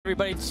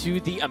Everybody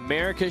to the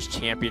America's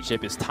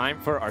Championship. It's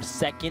time for our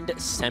second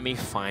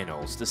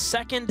semifinals. The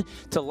second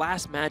to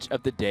last match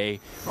of the day.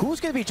 Who's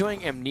going to be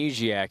joining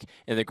Amnesiac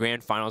in the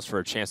grand finals for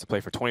a chance to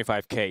play for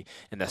 $25K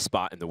in the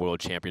spot in the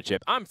World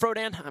Championship? I'm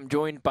Frodan. I'm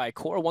joined by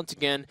Cora once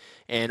again.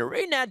 And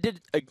Raynad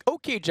did an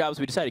okay job, so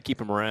we decided to keep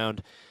him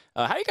around.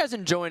 How are you guys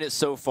enjoying it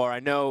so far?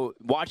 I know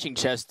watching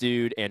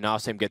Chessdude and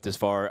Nostam get this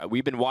far,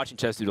 we've been watching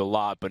Chessdude a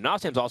lot, but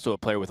Nostam's also a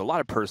player with a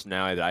lot of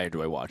personality that I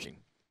enjoy watching.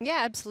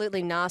 Yeah,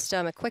 absolutely.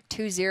 Nostam, a quick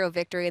 2-0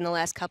 victory in the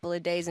last couple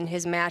of days in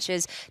his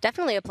matches.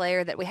 Definitely a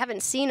player that we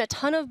haven't seen a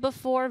ton of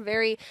before.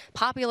 Very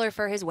popular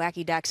for his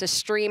wacky decks, a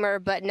streamer.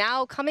 But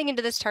now coming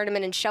into this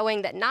tournament and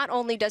showing that not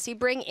only does he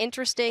bring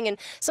interesting and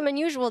some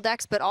unusual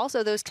decks, but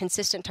also those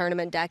consistent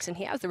tournament decks, and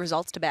he has the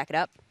results to back it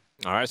up.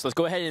 All right, so let's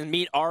go ahead and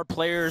meet our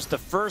players. The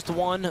first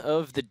one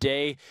of the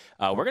day.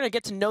 We're going to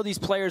get to know these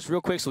players real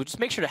quick, so just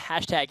make sure to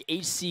hashtag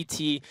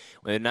HCT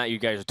whether or not you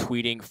guys are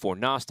tweeting for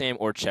Nostam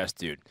or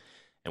Chessdude.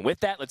 And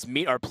with that, let's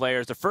meet our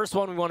players. The first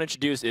one we want to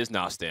introduce is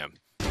Nostam.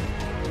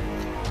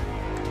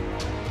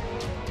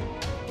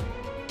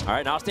 All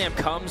right, Nostam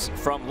comes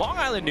from Long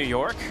Island, New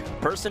York, a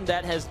person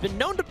that has been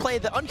known to play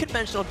the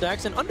unconventional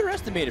decks and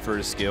underestimated for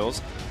his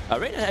skills.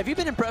 Raynad, have you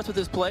been impressed with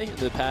his play in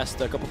the past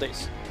couple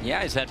days?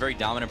 Yeah, he's had very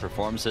dominant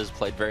performances,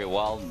 played very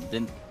well.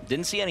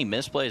 Didn't see any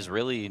misplays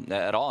really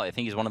at all. I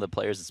think he's one of the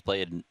players that's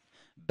played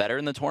better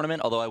in the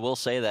tournament, although I will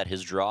say that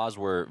his draws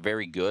were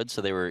very good,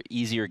 so they were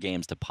easier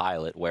games to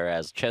pilot,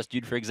 whereas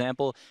Chessdude, for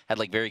example, had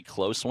like very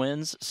close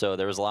wins, so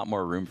there was a lot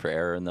more room for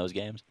error in those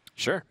games.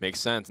 Sure, makes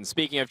sense. And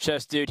speaking of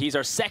Chessdude, he's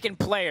our second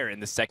player in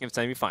the second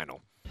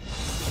semifinal.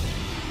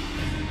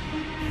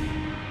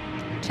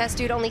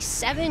 Chessdude, only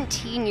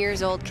 17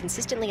 years old,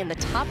 consistently in the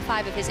top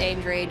 5 of his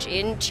age range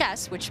in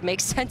chess, which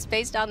makes sense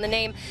based on the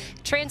name.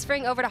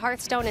 Transferring over to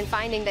Hearthstone and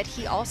finding that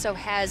he also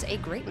has a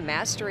great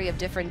mastery of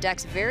different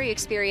decks. Very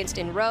experienced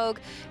in Rogue,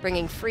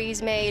 bringing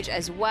Freeze Mage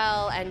as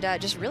well, and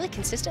just really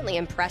consistently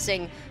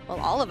impressing, well,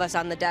 all of us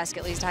on the desk,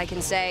 at least I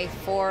can say,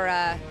 for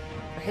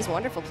his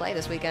wonderful play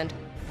this weekend.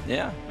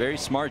 Yeah, very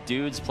smart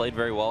dudes, played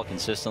very well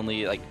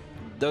consistently. Like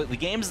the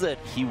games that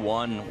he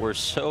won were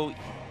so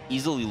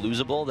easily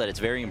losable that it's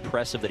very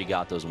impressive that he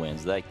got those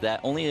wins. Like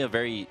that, only a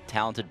very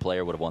talented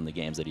player would have won the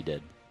games that he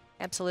did.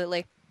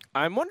 Absolutely.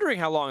 I'm wondering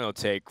how long it'll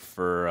take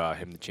for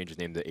him to change his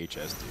name to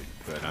HS Dude,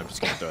 but I'm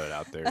just going to throw it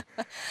out there.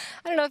 I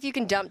don't know if you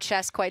can dump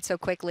chess quite so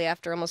quickly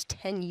after almost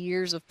 10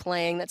 years of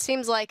playing. That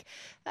seems like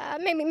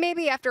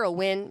maybe after a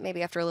win,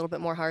 maybe after a little bit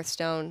more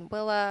Hearthstone.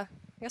 I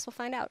guess we'll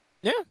find out.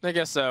 Yeah, I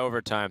guess over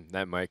time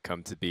that might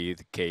come to be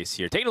the case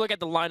here. Taking a look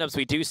at the lineups,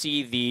 we do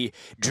see the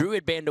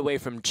Druid banned away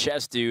from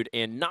Chessdude,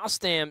 and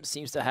Nostam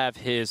seems to have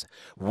his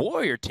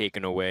Warrior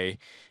taken away.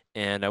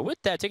 And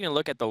with that, taking a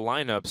look at the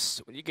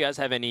lineups, do you guys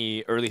have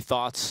any early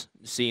thoughts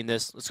seeing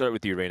this? Let's start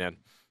with you, Raynad.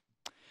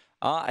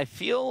 I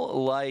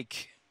feel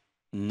like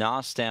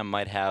Nostam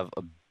might have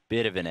a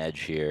bit of an edge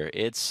here.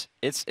 It's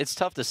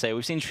tough to say.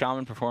 We've seen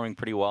Shaman performing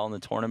pretty well in the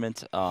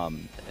tournament,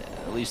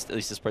 at least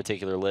this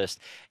particular list.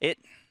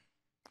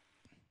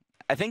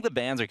 I think the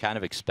bans are kind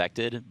of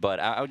expected,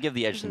 but I would give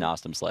the edge to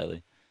Nostam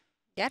slightly.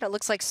 Yeah, it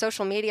looks like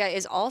social media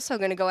is also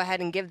going to go ahead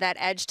and give that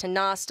edge to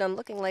Nostam,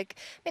 looking like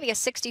maybe a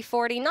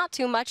 60-40, not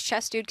too much.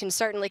 Chessdude can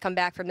certainly come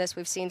back from this.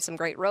 We've seen some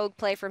great Rogue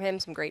play from him,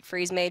 some great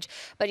Freeze Mage.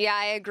 But yeah,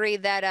 I agree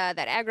that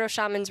that aggro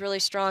Shaman's really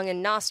strong,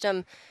 and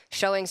Nostam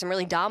showing some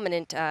really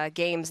dominant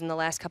games in the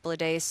last couple of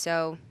days.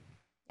 So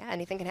yeah,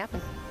 anything can happen.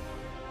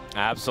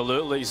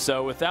 Absolutely.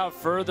 So without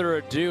further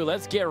ado,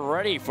 let's get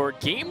ready for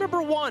game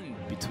number 1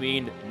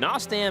 between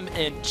Nostam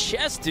and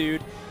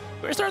Chessdude.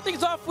 We're going to start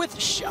things off with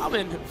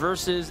Shaman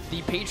versus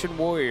the Patron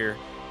Warrior.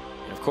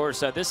 And of course,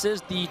 this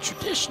is the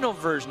traditional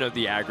version of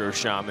the aggro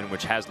Shaman,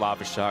 which has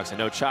Lava Shocks. I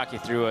know Chalky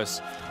threw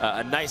us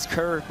a nice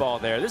curveball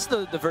there. This is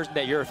the version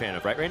that you're a fan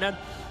of, right, Raynad?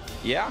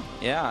 Yeah,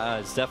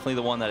 it's definitely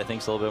the one that I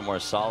think is a little bit more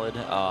solid.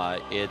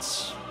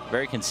 It's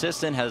very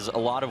consistent, has a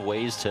lot of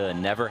ways to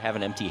never have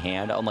an empty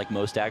hand, unlike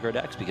most aggro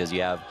decks, because you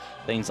have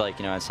things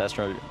like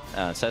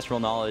ancestral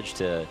knowledge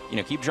to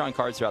keep drawing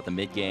cards throughout the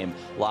mid game,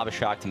 Lava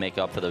Shock to make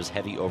up for those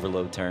heavy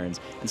overload turns,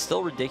 and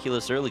still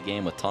ridiculous early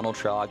game with Tunnel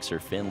Trogs or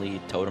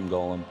Finley, Totem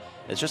Golem.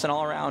 It's just an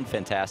all-around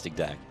fantastic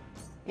deck.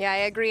 Yeah, I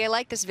agree. I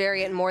like this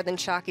variant more than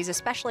Chalky's,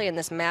 especially in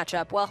this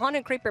matchup. While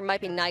Haunted Creeper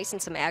might be nice in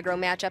some aggro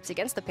matchups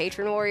against the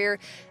Patron Warrior,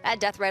 that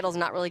Death Rattle's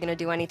not really going to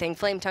do anything.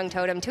 Flame Tongue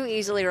Totem, too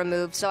easily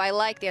removed. So I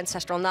like the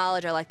Ancestral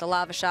Knowledge. I like the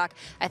Lava Shock.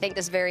 I think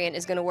this variant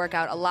is going to work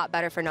out a lot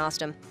better for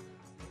Nostam.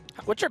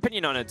 What's your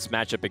opinion on its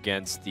matchup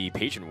against the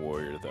Patron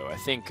Warrior, though? I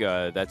think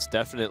that's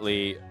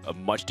definitely a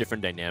much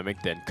different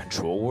dynamic than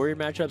Control Warrior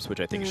matchups, which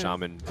I think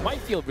Shaman might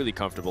feel really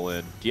comfortable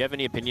in. Do you have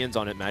any opinions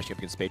on it matching up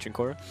against Patron,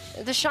 Cora?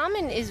 The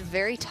Shaman is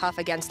very tough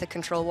against the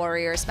Control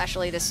Warrior,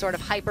 especially this sort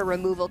of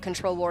hyper-removal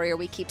Control Warrior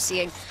we keep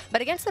seeing.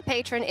 But against the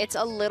Patron, it's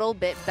a little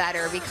bit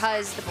better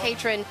because the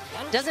Patron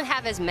doesn't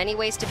have as many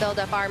ways to build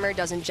up armor,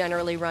 doesn't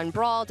generally run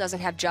Brawl,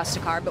 doesn't have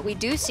Justicar, but we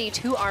do see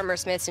 2 Armor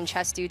Smiths in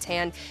Chessdude's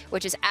hand,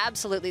 which is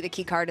absolutely the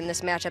key card in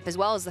this matchup, as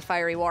well as the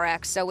Fiery War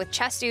Axe. So with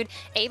Chessdude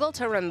able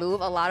to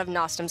remove a lot of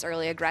Nostam's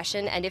early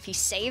aggression, and if he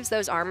saves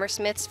those Armor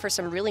Smiths for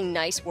some really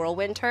nice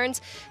whirlwind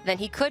turns, then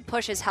he could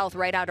push his health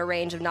right out of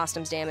range of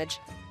Nostam's damage.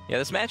 Yeah,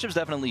 this matchup's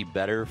definitely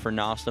better for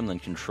Nostam than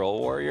Control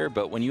Warrior,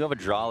 but when you have a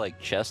draw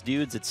like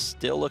Chessdude's, it's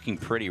still looking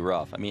pretty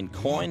rough. I mean,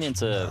 coin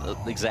into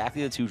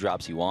exactly the 2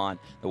 drops you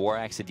want, the War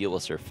Axe to deal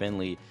with Sir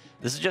Finley.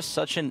 This is just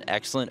such an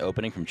excellent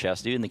opening from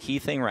Chessdude, and the key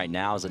thing right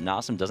now is that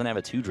Nostam doesn't have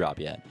a 2-drop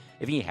yet.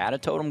 If he had a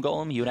Totem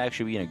Golem, he would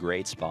actually be in a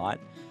great spot,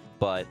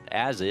 but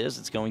as is,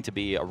 it's going to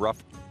be a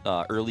rough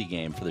early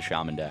game for the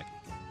Shaman deck.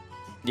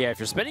 Yeah, if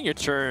you're spending your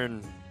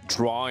turn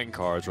drawing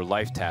cards, or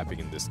life tapping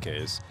in this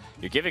case,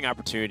 you're giving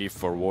opportunity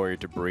for Warrior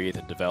to breathe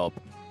and develop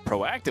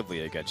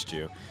proactively against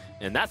you.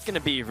 And that's going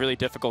to be really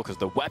difficult because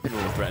the weapon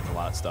will threaten a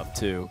lot of stuff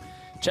too.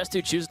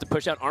 Chessdude chooses to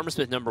push out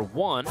Armorsmith number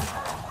 1.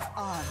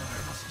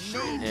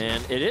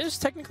 And it is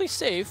technically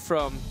safe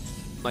from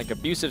like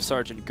Abusive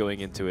Sergeant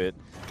going into it.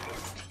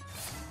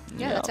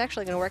 Yeah, that's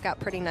actually going to work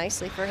out pretty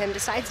nicely for him.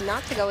 Decides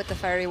not to go with the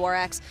Fiery War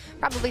Axe,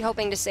 probably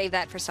hoping to save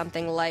that for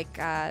something like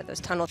those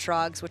Tunnel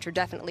Trogs, which are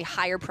definitely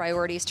higher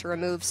priorities to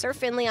remove. Sir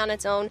Finley on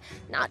its own,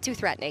 not too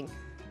threatening.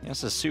 Yeah,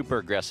 it's a super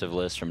aggressive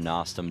list from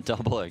Nostam.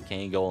 Double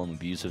Arcane Golem,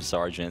 Abusive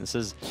Sergeant. This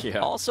is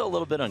also a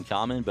little bit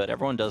uncommon, but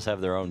everyone does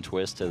have their own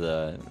twist to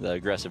the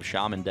aggressive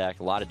Shaman deck.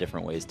 A lot of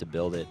different ways to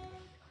build it.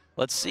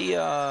 Let's see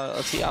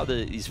how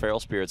these Feral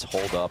Spirits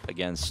hold up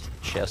against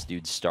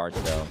Chessdude's start,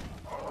 though.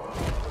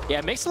 Yeah,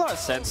 it makes a lot of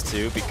sense,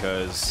 too,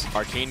 because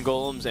Arcane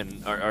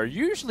Golems are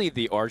usually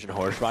the Argent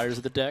Horse Riders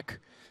of the deck.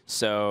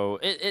 So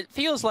it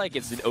feels like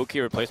it's an okay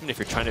replacement if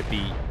you're trying to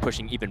be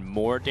pushing even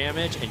more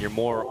damage and you're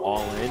more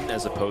all-in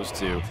as opposed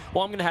to,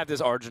 well, I'm going to have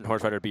this Argent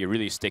Horse Rider be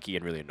really sticky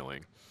and really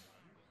annoying.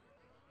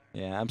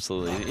 Yeah,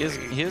 absolutely.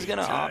 He is going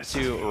to opt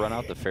to run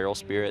out the Feral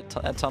Spirit.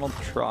 That Tunnel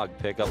Trog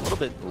pick up a little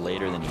bit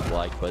later than you'd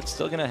like, but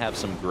still going to have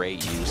some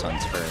great use on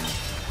turn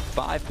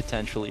 5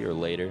 potentially or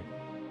later.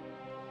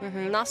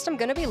 Nostam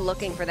going to be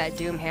looking for that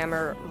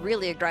Doomhammer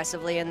really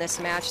aggressively in this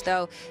match,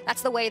 though.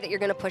 That's the way that you're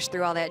going to push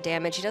through all that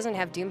damage. He doesn't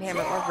have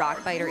Doomhammer or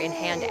Rockbiter in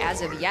hand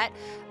as of yet,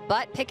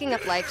 but picking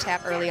up Life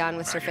Tap early on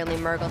with Sir Finley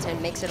Murgleton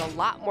makes it a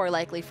lot more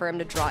likely for him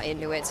to draw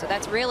into it. So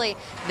that's really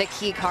the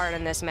key card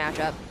in this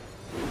matchup.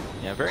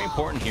 Yeah, very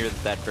important here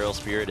that Feral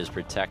Spirit is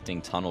protecting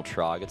Tunnel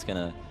Trog. It's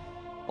going to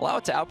allow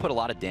it to output a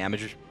lot of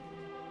damage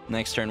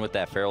next turn with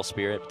that Feral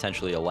Spirit,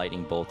 potentially a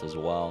Lightning Bolt as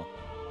well.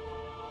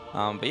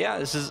 But yeah,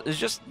 this is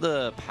just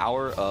the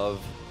power of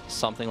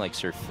something like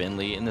Sir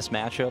Finley in this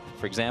matchup.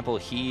 For example,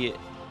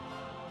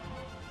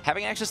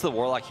 having access to the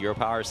Warlock hero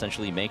power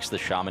essentially makes the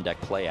Shaman deck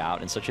play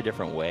out in such a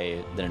different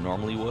way than it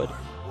normally would.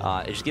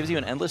 It just gives you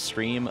an endless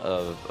stream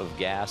of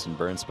gas and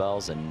burn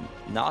spells, and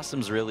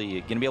Nostam's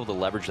really going to be able to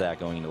leverage that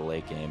going into the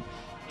late game.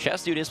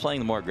 Chessdude is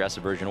playing the more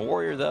aggressive version of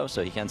Warrior, though,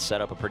 so he can set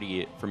up a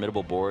pretty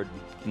formidable board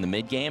in the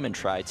mid game and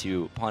try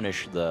to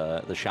punish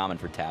the Shaman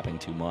for tapping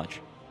too much.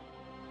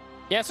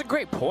 Yeah, it's a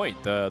great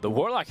point. The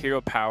Warlock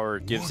hero power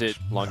gives it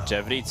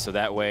longevity, so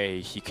that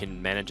way he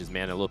can manage his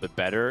mana a little bit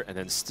better and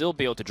then still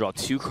be able to draw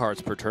 2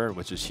 cards per turn,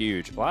 which is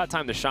huge. A lot of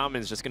time the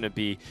Shaman is just going to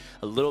be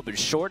a little bit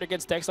short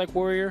against decks like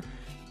Warrior,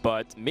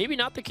 but maybe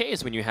not the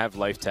case when you have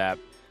Life Tap.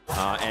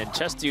 And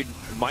Chessdude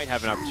might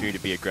have an opportunity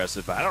to be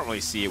aggressive, but I don't really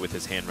see it with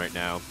his hand right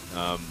now.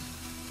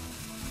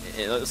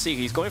 Let's see,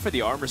 he's going for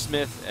the Armor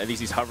Smith. At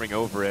least he's hovering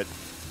over it.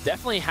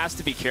 Definitely has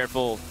to be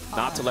careful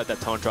not to let that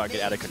Tunnel Trog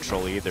get out of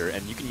control either.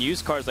 And you can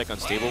use cards like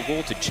Unstable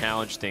Ghoul to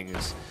challenge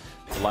things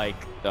like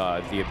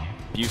the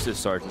Abusive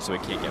Sergeant so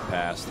it can't get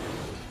past.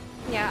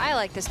 Yeah, I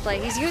like this play.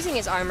 He's using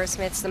his Armor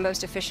Smiths the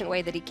most efficient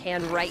way that he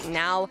can right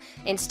now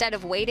instead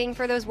of waiting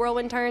for those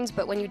Whirlwind turns.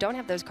 But when you don't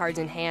have those cards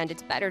in hand,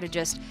 it's better to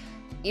just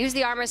use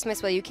the Armor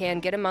Smiths while you can,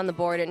 get him on the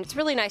board, and it's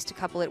really nice to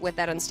couple it with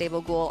that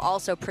Unstable Ghoul,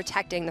 also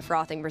protecting the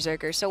Frothing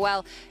Berserker. So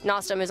while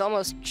Nostam is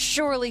almost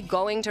surely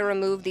going to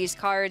remove these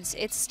cards,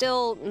 it's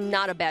still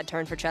not a bad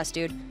turn for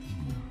Chessdude.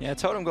 Yeah,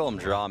 Totem Golem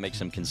draw makes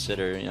him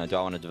consider, do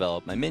I want to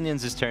develop my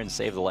minions this turn to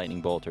save the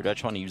Lightning Bolt, or do I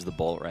just want to use the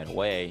Bolt right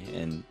away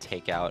and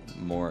take out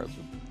more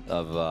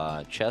of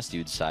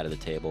Chessdude's side of the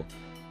table?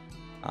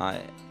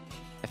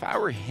 If I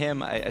were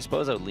him, I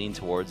suppose I would lean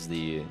towards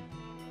the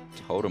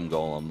Totem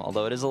Golem,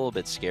 although it is a little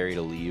bit scary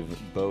to leave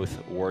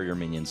both Warrior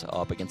minions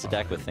up against a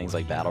deck with things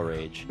like Battle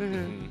Rage.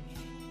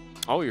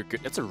 Oh, you're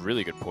good. That's a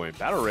really good point.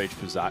 Battle Rage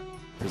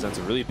presents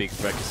a really big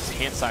threat because his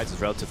hand size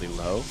is relatively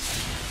low.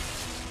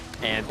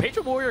 And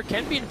Patriot Warrior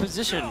can be in a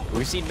position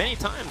we've seen many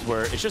times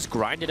where it's just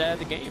grinded out of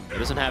the game. It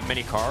doesn't have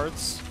many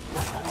cards,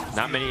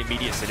 not many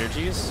immediate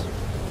synergies.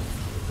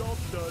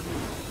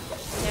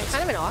 Yeah,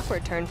 kind of an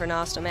awkward turn for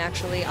Nostam,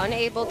 actually.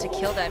 Unable to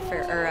kill that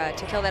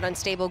to kill that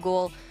Unstable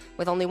Ghoul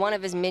with only one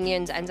of his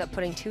minions, ends up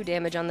putting 2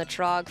 damage on the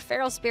Trog.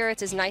 Feral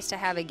Spirits is nice to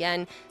have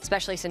again,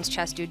 especially since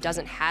Chessdude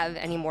doesn't have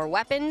any more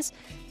weapons.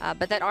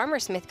 But that Armor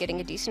Smith getting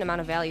a decent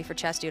amount of value for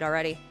Chessdude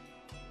already.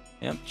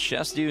 Yep,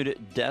 Chessdude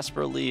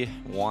desperately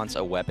wants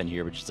a weapon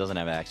here, but just doesn't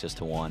have access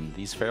to one.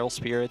 These Feral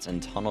Spirits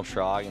and Tunnel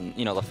Trog, and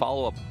the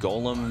follow-up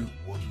Golem,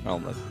 well,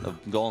 the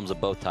Golems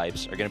of both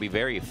types are going to be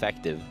very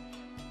effective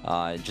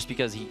just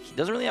because he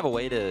doesn't really have a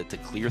way to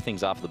clear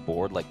things off the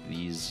board like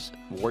these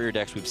warrior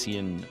decks we've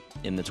seen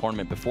in the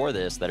tournament before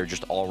this that are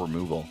just all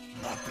removal.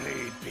 My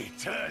blade be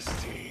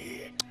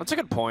thirsty. That's a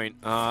good point.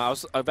 I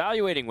was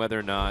evaluating whether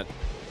or not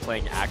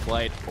playing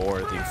Acolyte or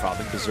the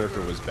Frothing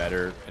Berserker was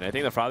better, and I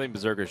think the Frothing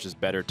Berserker is just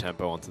better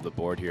tempo onto the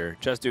board here.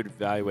 Chessdude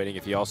evaluating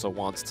if he also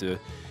wants to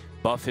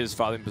buff his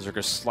Frothing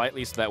Berserker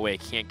slightly so that way it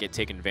can't get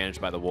taken advantage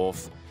by the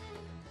Wolf.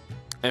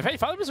 And in fact,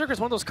 Frothing Berserker is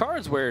one of those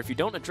cards where if you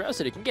don't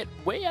address it, it can get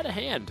way out of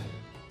hand.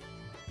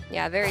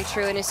 Yeah, very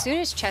true. And as soon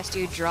as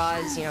Chessdude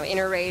draws, you know,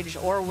 Inner Rage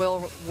or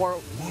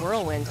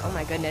Whirlwind, oh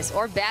my goodness,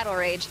 or Battle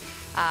Rage,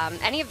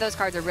 any of those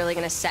cards are really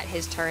going to set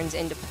his turns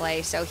into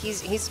play. So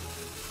he's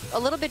a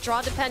little bit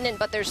draw dependent,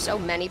 but there's so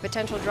many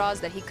potential draws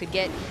that he could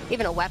get.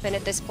 Even a weapon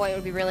at this point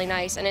would be really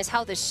nice. And his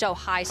health is so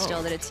high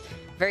still that it's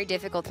very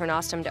difficult for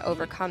Nostam to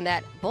overcome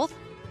that. Both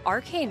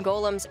Arcane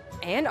Golems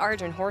and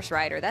Argent Horse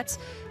Rider, that's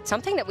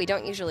something that we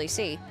don't usually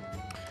see.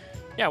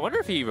 Yeah, I wonder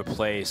if he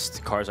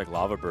replaced cards like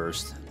Lava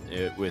Burst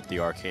with the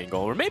Arcane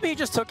Golem, or maybe he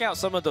just took out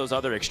some of those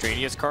other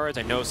extraneous cards.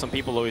 I know some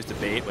people always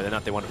debate whether or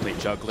not they want to play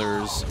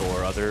Jugglers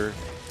or other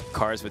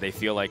cards where they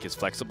feel like it's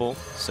flexible.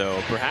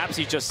 So perhaps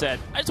he just said,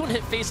 I just want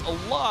to hit face a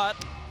lot.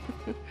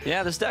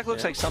 Yeah, this deck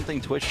looks like something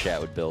Twitch chat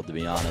would build, to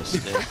be honest.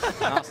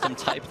 Nostam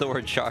type the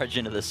word charge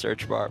into the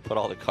search bar, put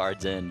all the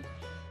cards in.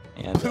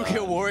 And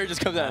Bluegill Warrior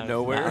just comes out of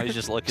nowhere. Now he's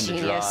just looking to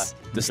draw. Genius.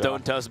 The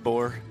Stone Tusk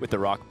Boar with the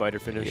Rock Biter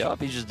finish.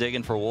 Yup, he's just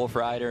digging for Wolf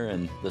Rider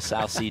and the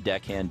South Sea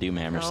Deckhand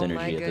Doomhammer Oh synergy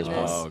my at this point.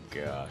 goodness. Oh,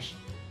 gosh.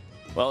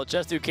 Well,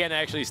 Chessdude can't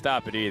actually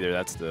stop it either.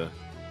 That's the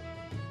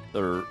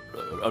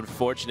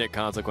unfortunate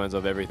consequence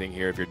of everything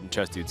here if you're in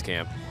Chessdude's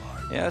camp.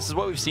 Yeah, this is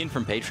what we've seen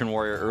from Patron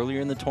Warrior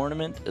earlier in the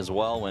tournament as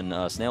well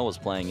when Snail was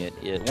playing it.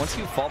 Once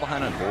you fall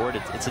behind on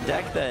board, it's a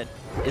deck that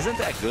isn't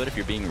that good if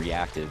you're being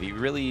reactive. You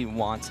really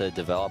want to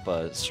develop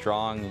a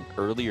strong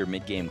early or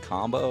mid-game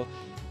combo,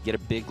 get a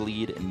big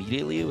lead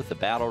immediately with the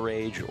Battle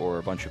Rage or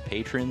a bunch of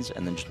Patrons,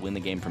 and then just win the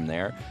game from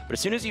there. But as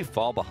soon as you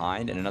fall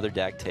behind and another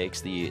deck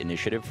takes the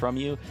initiative from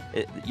you,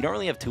 you don't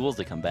really have tools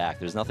to come back.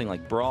 There's nothing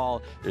like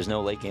Brawl, there's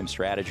no late-game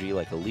strategy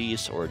like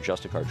Elise or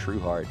Justicar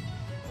Trueheart.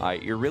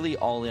 You're really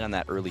all in on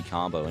that early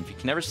combo, and if you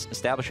can never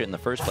establish it in the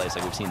first place,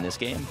 like we've seen in this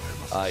game,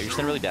 you're just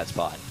in a really bad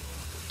spot.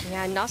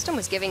 Yeah, Nostam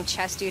was giving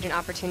Chessdude an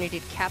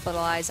opportunity to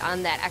capitalize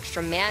on that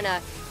extra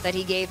mana that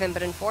he gave him,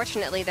 but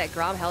unfortunately that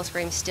Grom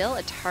Hellscream still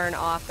a turn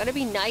off. Gonna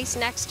be nice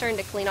next turn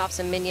to clean off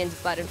some minions,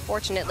 but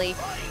unfortunately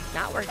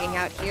not working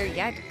out here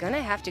yet.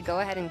 Gonna have to go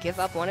ahead and give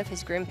up one of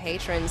his Grim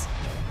Patrons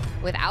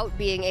without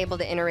being able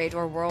to Inner Rage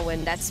or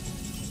Whirlwind.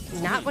 That's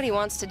not what he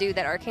wants to do.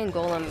 That Arcane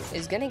Golem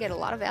is gonna get a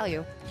lot of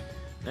value.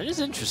 That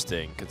is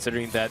interesting,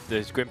 considering that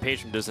the Grim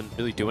Patron doesn't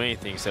really do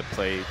anything except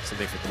play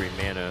something for 3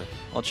 mana.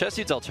 Well,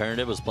 Chessdude's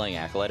alternative was playing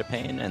Acolyte of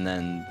Pain, and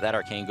then that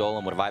Arcane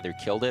Golem would have either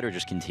killed it or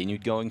just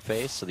continued going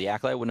face, so the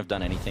Acolyte wouldn't have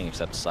done anything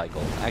except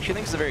cycle. I actually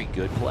think it's a very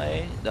good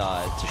play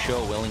to show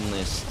a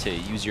willingness to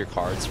use your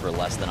cards for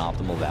less than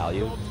optimal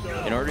value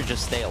in order to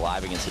just stay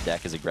alive against a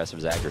deck as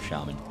aggressive as Aggro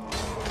Shaman.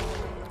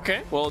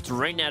 Okay, well, it's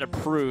right now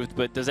approved,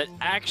 but does that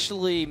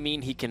actually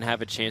mean he can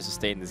have a chance to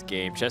stay in this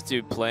game?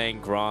 Chessdude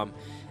playing Grom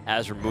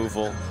as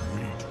removal.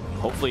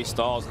 Hopefully he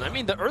stalls. And I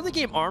mean, the early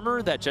game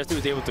armor that Chessdude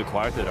was able to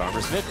acquire through that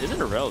Armor Smith isn't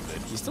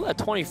irrelevant. He's still at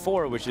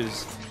 24, which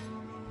is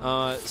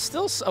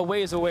still a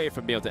ways away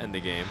from being able to end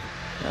the game.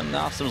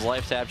 Nostam's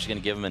life tap is going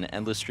to give him an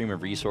endless stream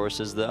of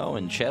resources, though,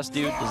 and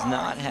Chessdude does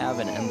not have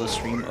an endless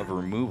stream of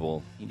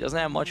removal. He doesn't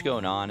have much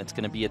going on. It's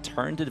going to be a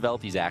turn to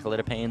develop these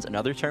Acolyte of Pains,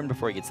 another turn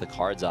before he gets the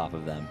cards off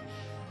of them.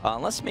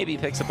 Unless maybe he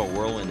picks up a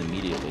Whirlwind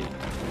immediately.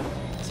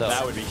 So,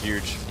 that would be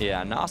huge.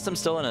 Yeah, Nostam's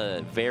still in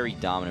a very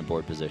dominant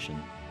board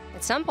position.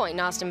 At some point,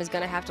 Nostam is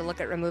going to have to look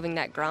at removing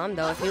that Grom,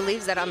 though. If he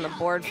leaves that on the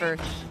board for,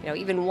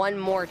 even one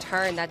more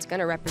turn, that's going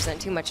to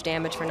represent too much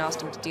damage for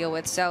Nostam to deal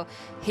with. So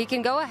he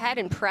can go ahead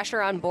and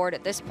pressure on board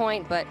at this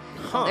point, but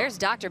there's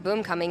Dr.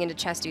 Boom coming into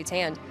Chessdude's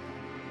hand.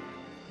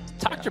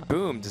 Dr.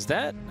 Boom, does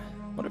that...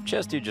 What if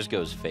Chessdude just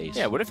goes face?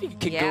 Yeah, what if he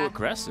could go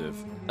aggressive?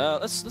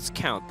 Let's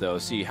count, though.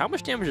 See, how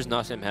much damage does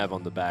Nostam have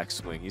on the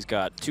backswing? He's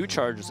got 2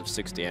 charges of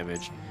 6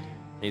 damage.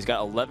 And he's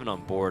got 11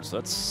 on board, so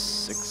that's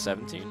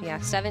 17? Yeah,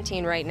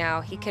 17 right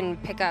now. He can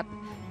pick up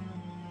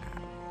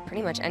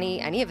pretty much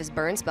any of his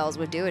burn spells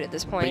would do it at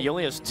this point. But he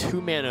only has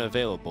 2 mana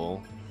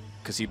available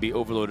because he'd be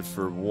overloaded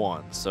for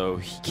 1. So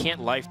he can't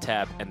life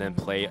tap and then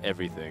play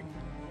everything.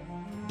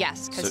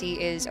 Yes, because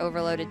he is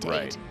overloaded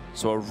to 8.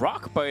 So a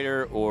Rock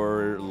Biter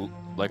or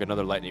like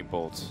another Lightning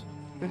Bolt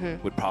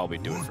would probably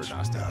do it for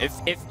Nostam.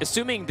 If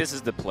assuming this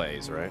is the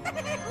plays, right?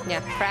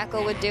 Yeah,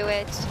 Crackle would do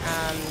it.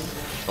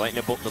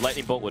 The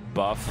Lightning Bolt would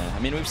buff. I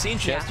mean, we've seen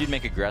Chessdude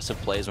make aggressive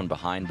plays when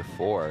behind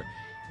before,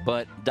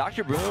 but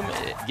Dr. Boom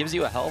gives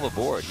you a hell of a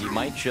board. He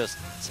might just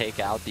take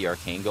out the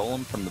Arcane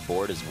Golem from the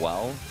board as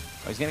well.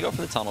 He's going to go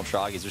for the Tunnel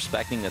Trog. He's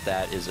respecting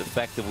that is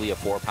effectively a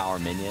 4-power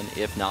minion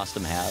if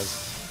Nostam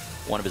has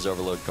one of his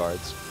overload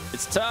cards.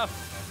 It's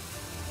tough.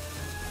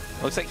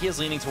 Looks like he is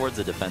leaning towards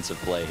a defensive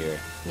play here.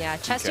 Yeah,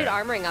 Chessdude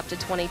armoring up to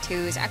 22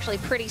 is actually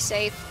pretty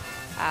safe.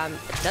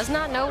 Does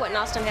not know what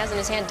Nostam has in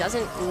his hand,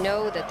 doesn't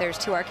know that there's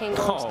 2 Arcane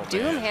Golems. Oh,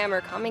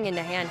 Doomhammer coming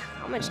into hand.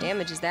 How much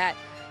damage is that?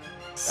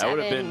 That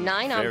would have been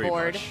 9 on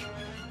board. much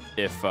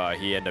if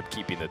he ended up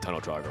keeping the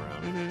Tunnel Trog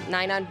around.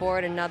 9 on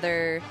board,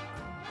 another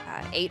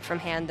 8 from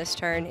hand this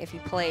turn if he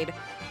played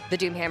the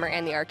Doomhammer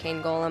and the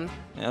Arcane Golem.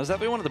 Yeah, it was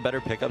definitely one of the better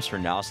pickups for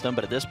Nostam,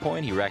 but at this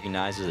point he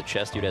recognizes that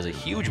Chessdude has a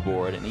huge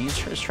board, and he's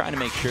just trying to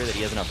make sure that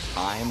he has enough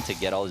time to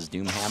get all his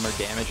Doomhammer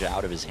damage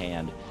out of his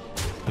hand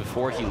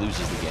before he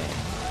loses the game.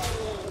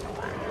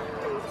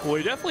 Well,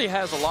 he definitely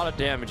has a lot of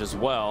damage as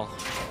well.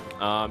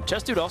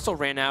 Chessdude also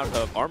ran out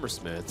of Armor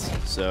Smiths,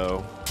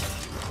 so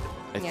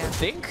I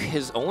think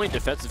his only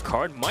defensive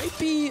card might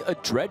be a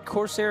Dread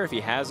Corsair if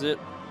he has it.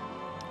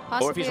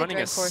 Possibly or if he's running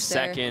a Corsair.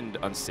 second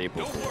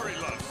unstable.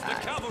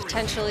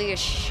 Potentially a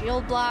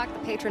shield block. The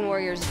Patron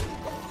Warriors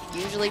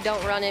usually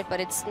don't run it, but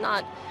it's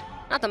not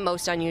the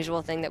most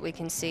unusual thing that we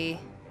can see.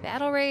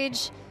 Battle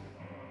Rage,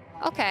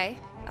 okay.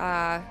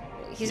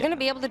 He's going to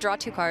be able to draw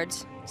 2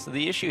 cards. So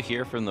the issue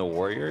here from the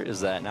Warrior is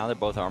that now that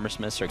both Armor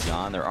Smiths are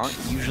gone, there aren't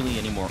usually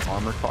any more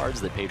armor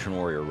cards that Patron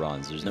Warrior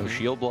runs. There's no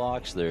shield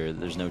blocks,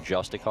 there's no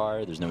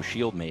Justicar, there's no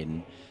Shield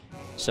Maiden.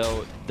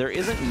 So there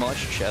isn't much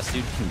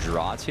Chessdude can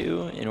draw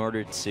to in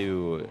order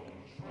to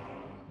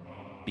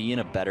be in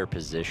a better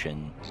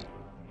position.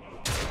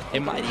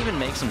 It might even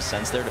make some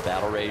sense there to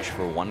Battle Rage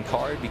for 1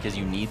 card because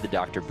you need the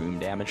Dr. Boom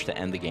damage to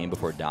end the game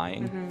before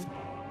dying.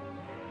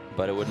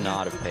 But it would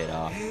not have paid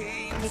off.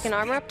 He can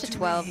armor up to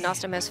 12.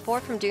 Nostam has 4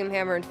 from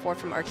Doomhammer and 4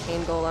 from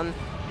Arcane Golem.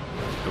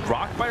 The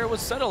Rockbiter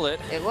would settle it.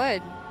 It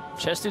would.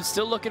 Chessdude's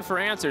still looking for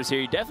answers here.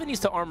 He definitely needs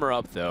to armor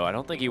up, though. I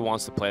don't think he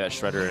wants to play that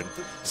Shredder and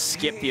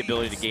skip the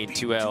ability to gain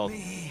 2 health.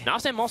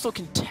 Nostam also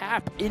can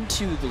tap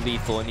into the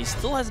lethal, and he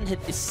still hasn't hit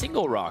a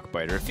single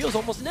Rockbiter. It feels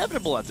almost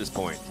inevitable at this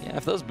point. Yeah,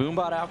 if those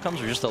Boombot outcomes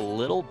were just a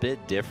little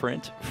bit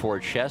different for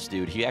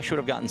Chessdude, he actually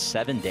would have gotten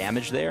 7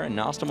 damage there, and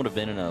Nostam would have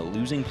been in a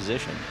losing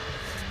position.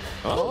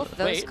 Both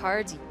those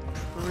cards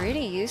pretty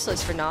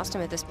useless for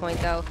Nostam at this point,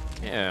 though.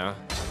 Yeah,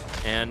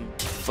 and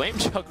Flame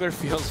Juggler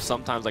feels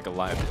sometimes like a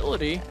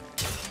liability.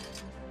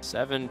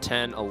 7,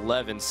 10,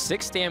 11,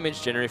 6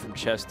 damage generated from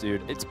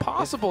Chessdude. It's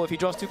possible if he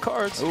draws 2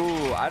 cards.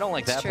 Ooh, I don't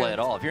like that true. play at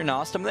all. If you're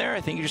Nostam there,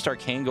 I think you just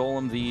Arcane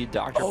Golem the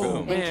Dr.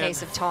 Boom. In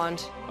case of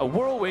taunt. A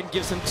Whirlwind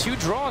gives him 2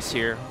 draws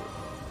here.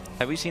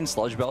 Have we seen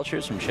Sludge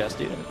Belchers from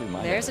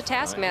Chessdude? There's a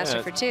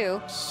Taskmaster for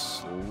 2.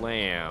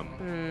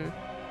 Slam.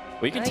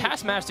 Well, you can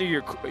Taskmaster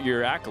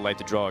your Acolyte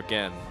to draw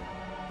again.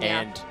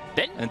 Yeah. And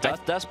then...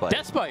 Deathbite.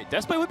 Deathbite.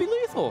 Deathbite would be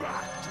lethal.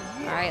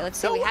 All right, let's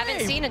see. We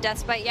haven't seen a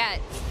Deathbite yet.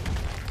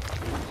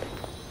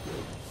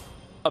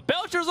 A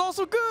Belcher's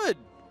also good.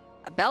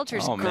 A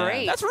Belcher's Oh, man.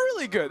 great. That's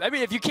really good. I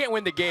mean, if you can't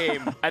win the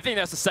game, I think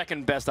that's the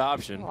second best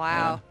option.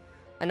 Wow.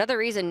 Another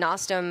reason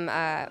Nostam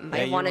might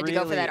have wanted to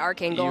go for that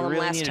Arcane Golem You really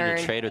last needed turn.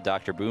 to trade with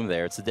Dr. Boom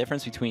there. It's the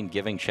difference between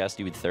giving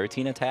Chessdude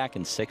 13 attack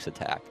and 6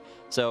 attack.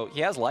 So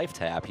he has life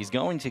tap. He's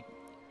going to...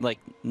 Like,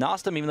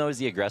 Nostam, even though he's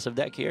the aggressive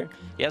deck here,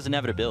 he has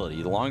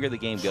inevitability. The longer the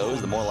game goes,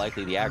 the more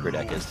likely the aggro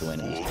deck is to win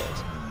in this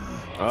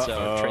case.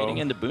 So trading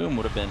into Boom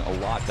would have been a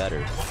lot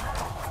better.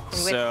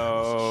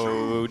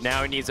 So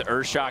now he needs an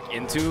Earthshock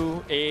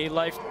into a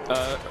life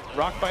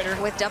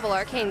Rockbiter. With double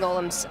Arcane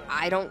Golems,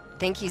 I don't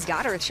think he's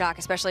got Earthshock,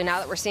 especially now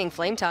that we're seeing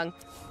Flame Tongue.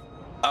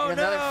 Oh, and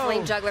another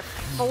Flame Juggler.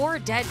 4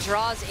 dead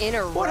draws in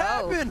a row. What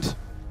happened?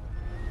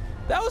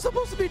 That was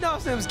supposed to be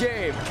Nostam's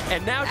game.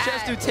 And now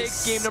Chessdude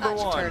takes game number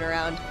 1.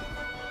 Turnaround.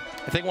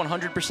 I think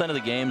 100% of the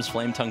games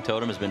Flame Tongue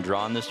Totem has been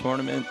drawn this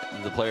tournament,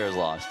 the player has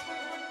lost.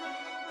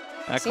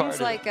 That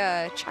Seems like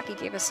Chucky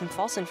gave us some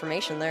false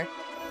information there.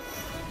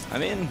 I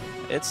mean,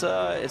 it's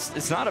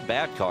not a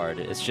bad card.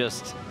 It's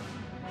just...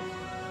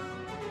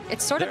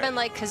 It's sort of been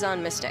like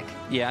Kazan Mystic.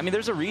 Yeah, I mean,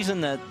 there's a reason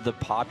that the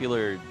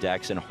popular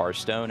decks in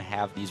Hearthstone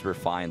have these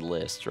refined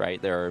lists, right?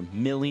 There are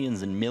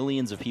millions and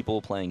millions of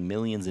people playing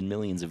millions and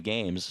millions of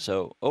games.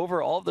 So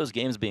over all of those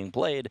games being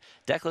played,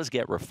 deck lists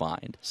get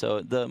refined. So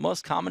the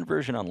most common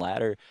version on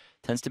ladder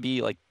tends to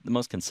be like the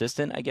most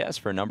consistent, I guess,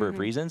 for a number of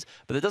reasons.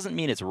 But that doesn't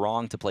mean it's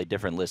wrong to play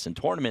different lists in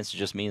tournaments. It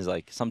just means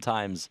like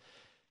sometimes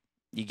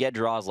you get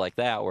draws like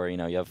that where, you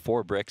know, you have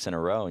 4 bricks in a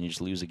row and you just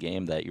lose a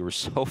game that you were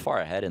so far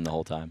ahead in the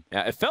whole time.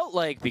 Yeah, it felt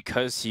like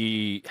because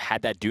he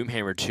had that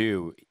Doomhammer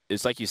too,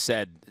 it's like you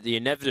said, the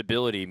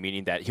inevitability,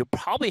 meaning that he'll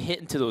probably hit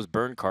into those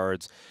burn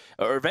cards,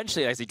 or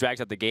eventually as he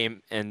drags out the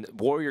game, and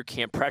Warrior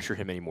can't pressure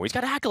him anymore. He's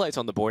got Acolytes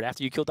on the board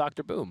after you kill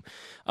Dr. Boom.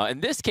 In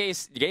this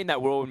case, getting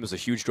that Whirlwind was a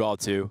huge draw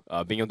too,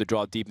 being able to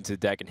draw deep into the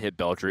deck and hit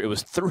Belcher. It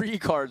was 3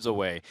 cards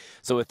away.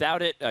 So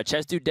without it,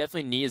 Chessdude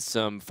definitely needs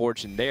some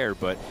fortune there,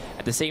 but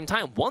at the same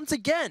time, once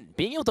again,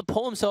 being able to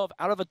pull himself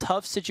out of a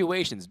tough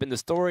situation has been the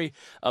story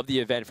of the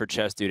event for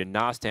Chessdude, and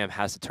Nostam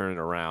has to turn it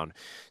around.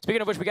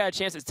 Speaking of which, we got a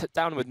chance to sit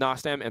down with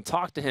Nostam and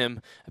talk to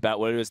him about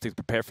what it is to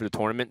prepare for the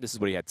tournament. This is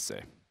what he had to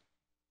say.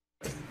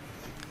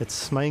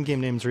 My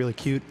in-game name's really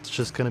cute. It's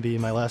just going to be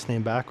my last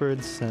name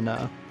backwards, and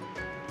it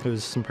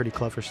was some pretty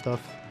clever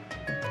stuff.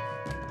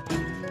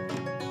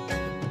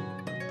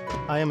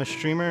 I am a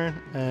streamer,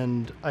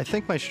 and I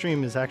think my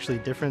stream is actually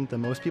different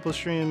than most people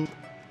stream.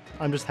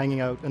 I'm just hanging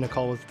out in a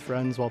call with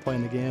friends while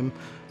playing the game.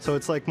 So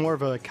it's like more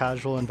of a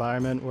casual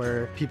environment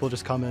where people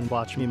just come and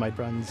watch me and my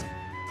friends.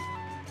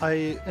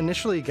 I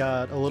initially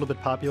got a little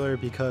bit popular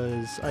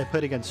because I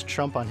played against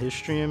Trump on his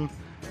stream,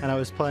 and I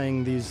was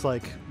playing these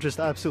like just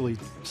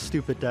absolutely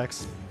stupid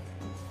decks.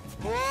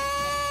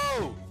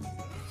 Whoa!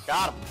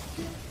 Got him.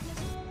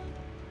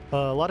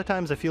 A lot of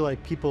times I feel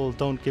like people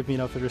don't give me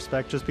enough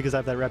respect just because I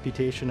have that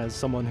reputation as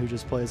someone who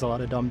just plays a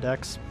lot of dumb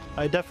decks.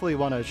 I definitely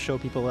want to show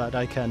people that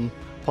I can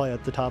play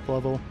at the top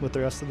level with the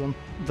rest of them.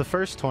 The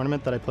first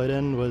tournament that I played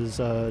in was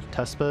a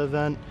TESPA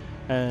event,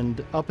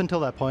 and up until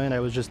that point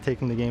I was just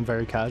taking the game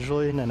very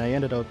casually, and I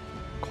ended up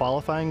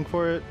qualifying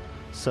for it.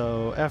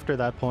 So after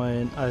that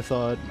point I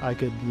thought I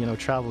could,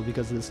 travel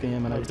because of this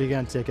game, and I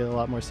began to take it a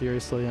lot more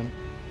seriously. And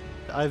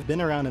I've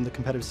been around in the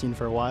competitive scene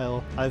for a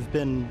while. I've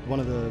been one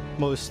of the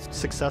most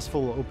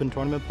successful open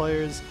tournament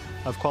players.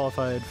 I've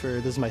qualified for,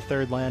 this is my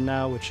third LAN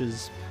now, which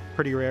is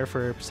pretty rare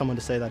for someone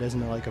to say that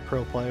isn't like a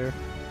pro player.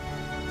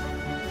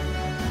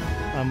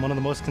 I'm one of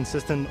the most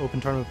consistent open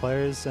tournament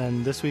players,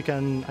 and this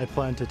weekend I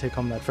plan to take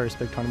home that first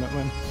big tournament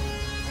win.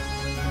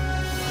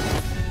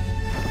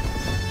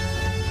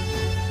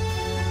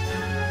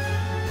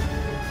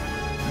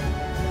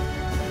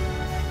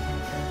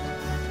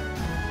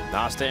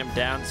 Nostam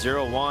down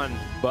 0-1,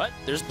 but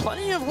there's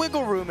plenty of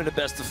wiggle room in a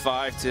best of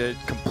 5 to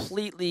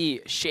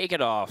completely shake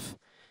it off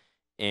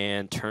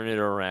and turn it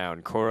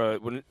around. Cora,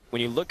 when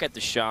you look at the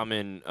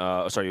Shaman,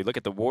 you look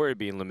at the Warrior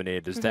being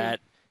eliminated, is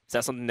that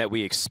something that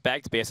we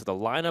expect based on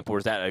the lineup, or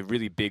is that a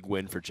really big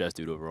win for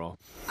Chessdude overall?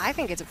 I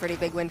think it's a pretty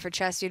big win for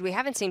Chessdude. We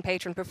haven't seen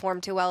Patron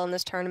perform too well in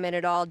this tournament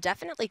at all.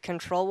 Definitely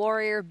Control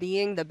Warrior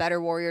being the better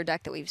Warrior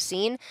deck that we've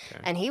seen. Okay.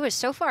 And he was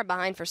so far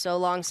behind for so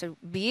long, so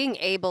being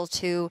able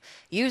to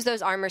use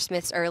those Armor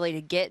Smiths early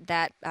to get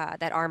that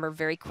armor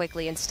very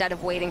quickly instead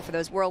of waiting for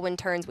those Whirlwind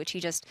turns, which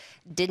he just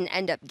didn't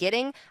end up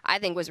getting, I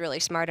think was really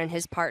smart on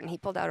his part, and he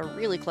pulled out a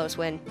really close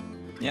win.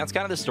 Yeah, it's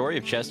kind of the story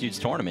of Chessdude's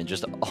tournament,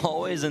 just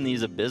always in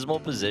these abysmal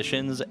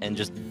positions and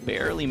just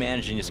barely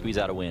managing to squeeze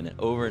out a win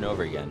over and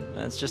over again.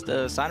 And it's just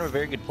a sign of a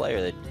very good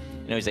player that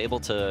he's able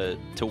to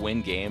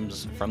win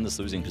games from this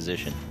losing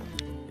position.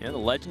 Yeah, the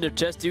legend of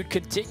Chessdude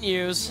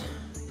continues.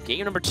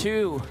 Game number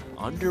 2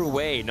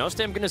 underway.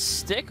 Nostam going to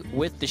stick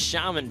with the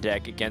Shaman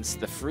deck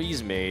against the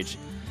Freeze Mage.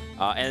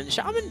 And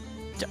Shaman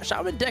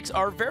decks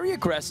are very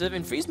aggressive,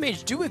 and Freeze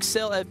Mage do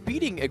excel at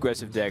beating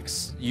aggressive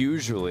decks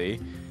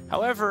usually.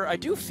 However, I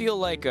do feel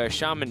like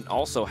Shaman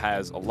also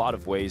has a lot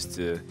of ways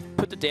to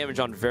put the damage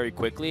on very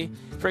quickly.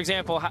 For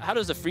example, how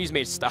does a Freeze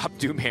Mage stop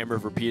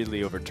Doomhammer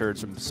repeatedly over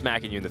turns from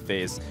smacking you in the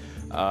face?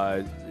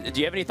 Do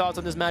you have any thoughts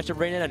on this matchup,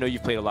 Rainen? I know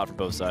you've played a lot from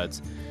both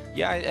sides.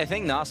 Yeah, I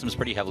think Nostam's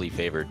pretty heavily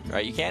favored.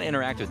 Right? You can't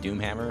interact with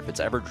Doomhammer. If it's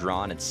ever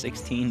drawn, it's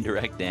 16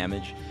 direct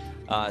damage.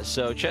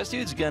 So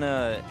Chessdude's going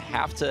to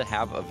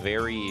have a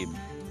very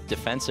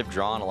defensive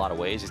draw in a lot of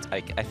ways. I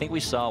think we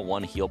saw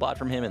one heal bot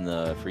from him in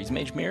the Freeze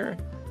Mage mirror,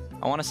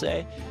 I want to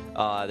say,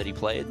 that he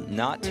played.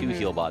 Not 2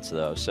 heal bots,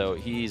 though. So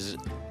he's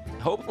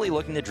hopefully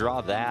looking to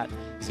draw that.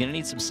 He's going to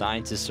need some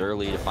scientists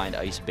early to find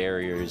ice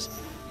barriers.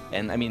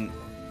 And, I mean,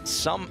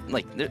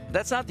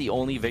 that's not the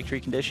only victory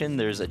condition.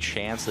 There's a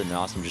chance that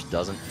Nostam just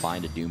doesn't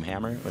find a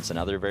Doomhammer. That's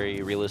another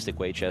very realistic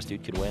way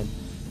Chessdude could win.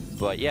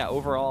 But, yeah,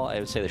 overall, I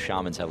would say the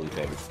Shaman's heavily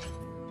favored.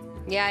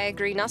 Yeah, I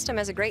agree. Nostam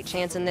has a great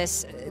chance in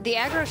this. The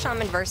aggro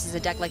Shaman versus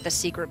a deck like the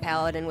Secret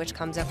Paladin, which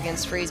comes up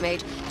against Freeze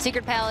Mage.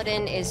 Secret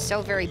Paladin is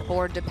so very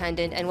board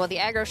dependent, and while the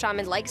aggro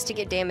Shaman likes to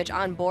get damage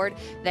on board,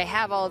 they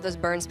have all of those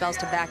burn spells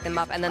to back them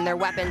up, and then their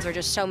weapons are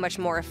just so much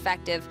more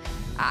effective.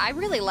 I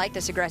really like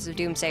this aggressive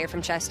Doomsayer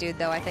from Chessdude,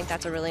 though. I think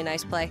that's a really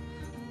nice play.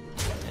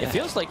 It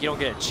feels like you don't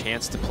get a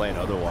chance to play it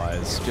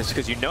otherwise, just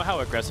because you know how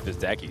aggressive his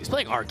deck is. He's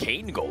playing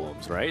Arcane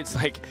Golems, right? It's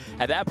like,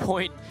 at that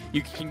point,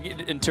 you can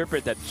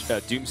interpret that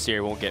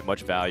Doomsayer won't get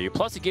much value.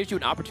 Plus, it gives you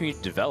an opportunity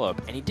to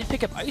develop, and he did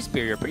pick up Ice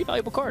Barrier, a pretty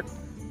valuable card.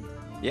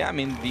 Yeah, I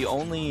mean, the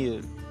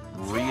only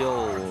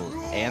real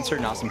answer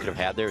Nostam could have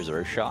had there is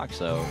Earthshock,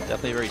 so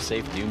definitely a very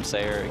safe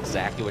Doomsayer,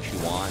 exactly what you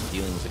want,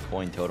 dealing with a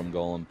Coin Totem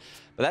Golem.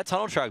 But that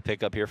Tunnel Trog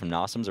pickup here from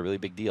Nostam's a really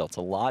big deal. It's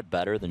a lot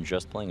better than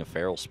just playing a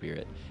Feral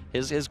Spirit.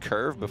 His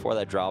curve before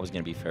that draw was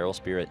going to be Feral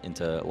Spirit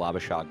into Lava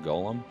Shock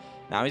Golem.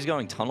 Now he's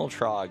going Tunnel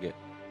Trog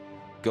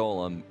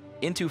Golem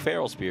into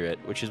Feral Spirit,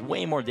 which is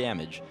way more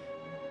damage.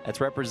 That's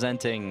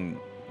representing,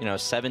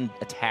 7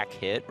 attack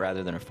hit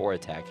rather than a 4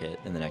 attack hit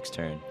in the next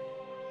turn.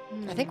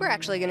 I think we're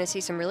actually going to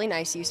see some really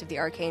nice use of the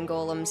Arcane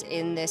Golems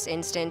in this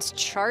instance.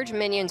 Charge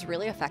minions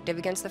really effective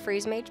against the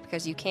Freeze Mage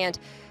because you can't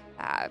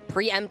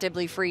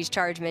preemptively freeze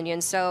charge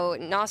minions. So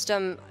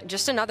Nostam,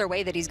 just another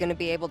way that he's going to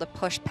be able to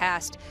push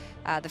past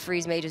the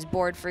Freeze Mage's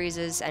board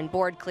freezes and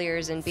board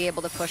clears and be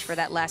able to push for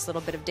that last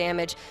little bit of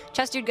damage.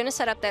 Chessdude going to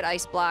set up that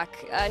ice block.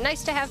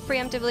 Nice to have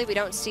preemptively. We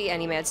don't see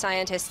any Mad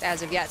Scientists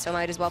as of yet, so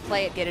might as well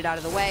play it, get it out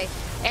of the way.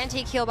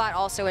 Antique Healbot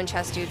also in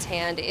Chessdude's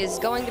hand is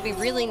going to be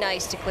really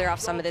nice to clear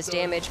off some of this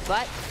damage,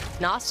 but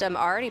Nostam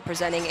already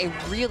presenting a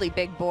really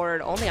big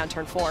board only on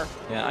turn 4.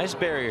 Yeah, Ice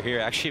Barrier here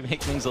actually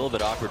makes things a little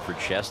bit awkward for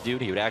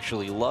Chessdude. He would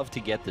actually love to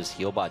get this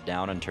Healbot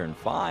down on turn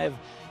 5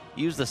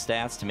 use the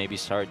stats to maybe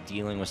start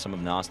dealing with some of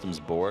Nostam's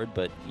board.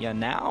 But yeah,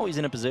 now he's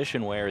in a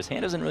position where his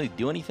hand doesn't really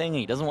do anything, and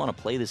he doesn't want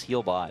to play this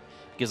heal bot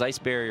because Ice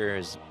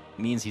Barrier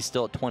means he's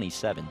still at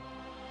 27.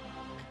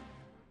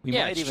 We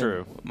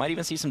might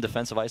even see some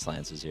defensive Ice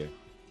Lances here.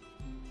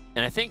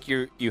 And I think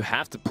you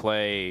have to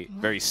play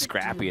very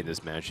scrappy in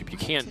this matchup. You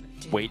can't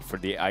wait for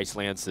the Ice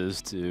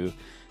Lances to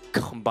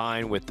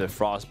combine with the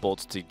Frost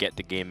Bolts to get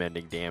the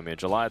game-ending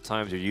damage. A lot of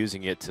times you're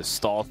using it to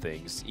stall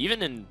things.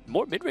 Even in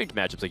more mid-range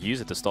matchups, like you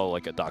use it to stall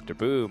like a Dr.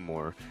 Boom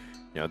or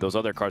those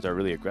other cards are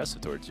really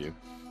aggressive towards you.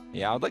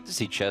 Yeah, I would like to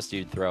see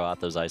Chessdude throw out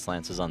those Ice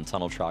Lances on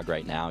Tunnel Trog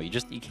right now.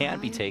 You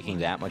can't be taking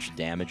that much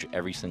damage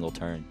every single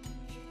turn.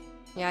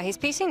 Yeah, he's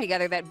piecing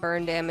together that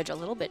burn damage a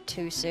little bit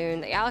too soon.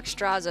 The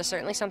Alexstrasza,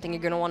 certainly something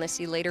you're going to want to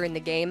see later in the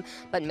game,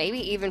 but maybe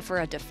even for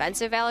a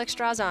defensive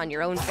Alexstrasza on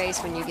your own face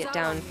when you get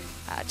down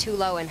too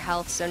low in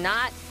health. So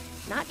not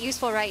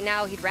useful right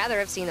now. He'd rather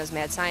have seen those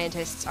Mad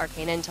Scientists,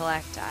 Arcane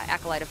Intellect,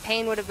 Acolyte of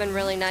Pain would have been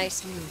really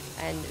nice,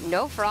 and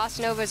no Frost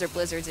Novas or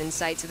Blizzards in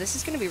sight, so this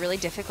is going to be really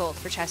difficult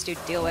for Chessdude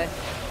to deal with.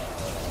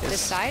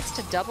 Decides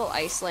to double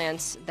Ice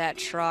Lance that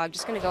Trog,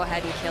 just going to go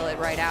ahead and kill it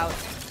right out.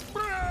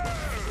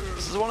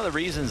 This is one of the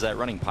reasons that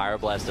running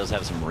Pyroblast does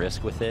have some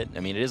risk with it. I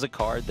mean, it is a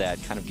card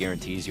that kind of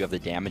guarantees you have the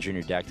damage in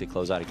your deck to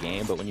close out a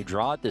game, but when you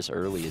draw it this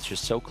early, it's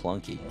just so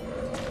clunky.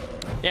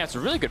 Yeah, it's a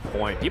really good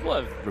point. People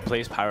have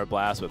replaced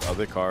Pyroblast with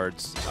other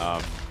cards.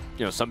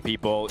 Some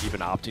people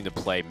even opting to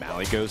play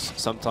Malygos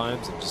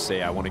sometimes and just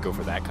say, I want to go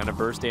for that kind of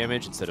burst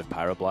damage instead of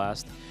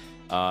Pyroblast.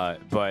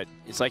 But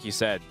it's like you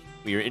said,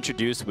 when you're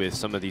introduced with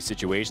some of these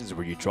situations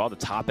where you draw the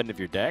top end of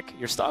your deck,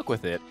 you're stuck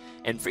with it.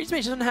 And Freeze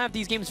Mage doesn't have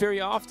these games very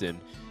often.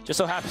 Just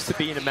so happens to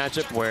be in a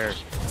matchup where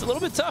it's a little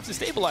bit tough to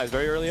stabilize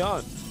very early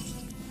on.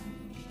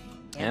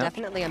 Yeah,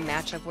 definitely a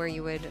matchup where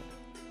you would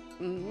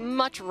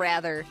much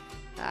rather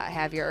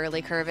have your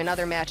early curve. In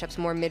other matchups,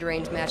 more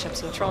mid-range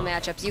matchups, control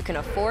matchups, you can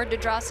afford to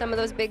draw some of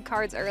those big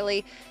cards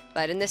early.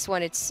 But in this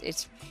one,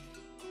 it's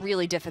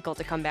really difficult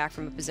to come back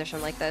from a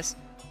position like this.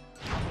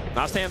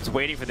 Nostam's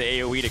waiting for the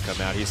AoE to come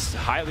out. He's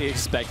highly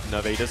expectant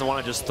of it. He doesn't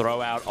want to just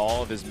throw out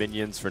all of his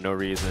minions for no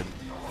reason.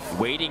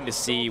 Waiting to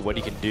see what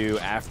he can do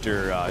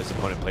after his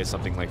opponent plays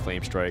something like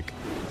Flame Strike.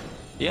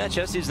 Yeah,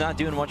 Chessdude's not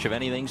doing much of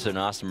anything, so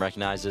Nostam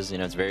recognizes,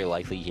 it's very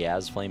likely he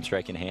has Flame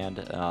Strike in hand.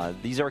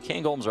 These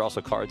Arcane Golems are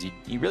also cards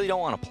you really don't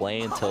want to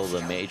play until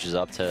the Mage is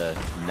up to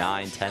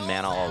 9-10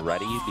 mana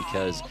already,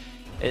 because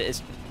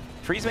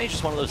Freeze Mage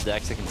is one of those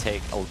decks that can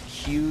take a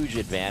huge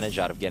advantage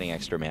out of getting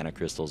extra mana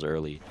crystals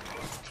early.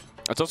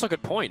 That's also a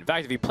good point. In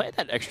fact, if you played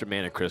that extra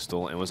mana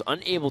crystal and was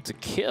unable to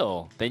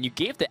kill, then you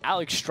gave the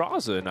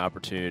Alexstrasza an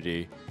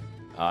opportunity.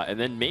 And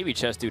then maybe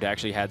Chessdude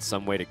actually had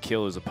some way to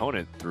kill his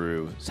opponent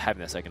through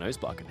having that second Ice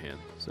Block in hand.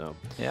 So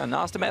yeah,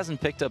 Nostam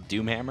hasn't picked up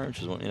Doomhammer,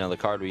 which is the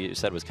card we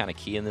said was kind of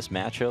key in this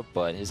matchup,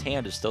 but his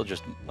hand is still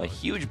just a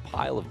huge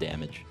pile of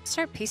damage.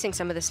 Start piecing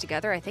some of this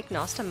together. I think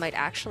Nostam might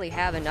actually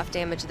have enough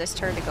damage this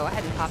turn to go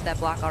ahead and pop that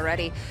block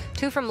already.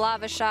 2 from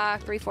Lava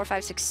Shock, 3, 4,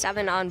 5, 6,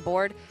 7 on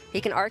board. He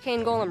can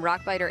Arcane Golem,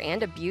 Rockbiter,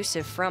 and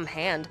Abusive from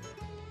hand.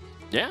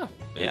 Yeah.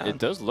 It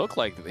does look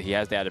like he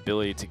has that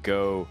ability to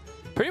go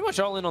pretty much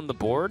all in on the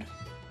board.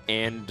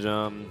 And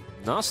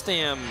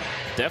Nostam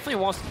definitely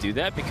wants to do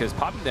that because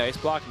popping the Ice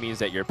Block means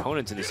that your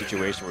opponent's in a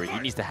situation where he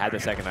needs to have the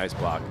second Ice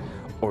Block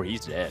or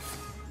he's dead.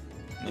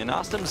 Yeah,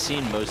 Nostam's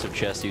seen most of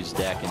Chessdude's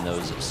deck in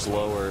those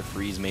slower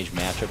Freeze Mage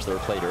matchups that were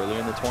played earlier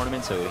in the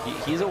tournament, so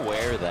he's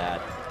aware that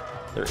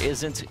there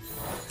isn't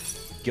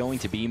going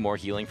to be more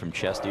healing from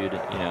Chessdude,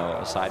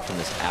 aside from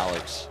this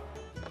Alex.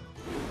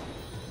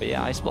 But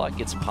yeah, Ice Block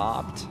gets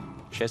popped.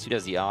 Chessdude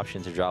has the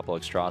option to drop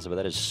Alexstrasza, but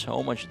that is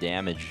so much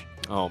damage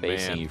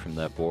facing you from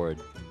that board.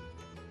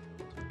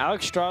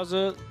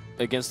 Alexstrasza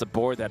against a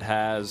board that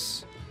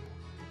has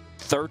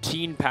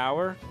 13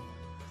 power.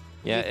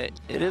 Yeah,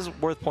 it is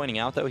worth pointing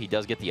out, though, he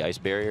does get the Ice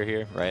Barrier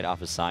here, right,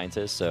 off his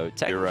Scientist, so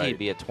technically he'd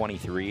be at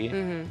 23.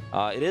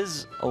 It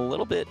is a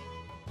little bit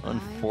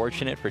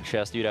unfortunate for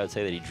Chessdude, I would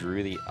say, that he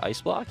drew the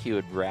Ice Block. He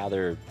would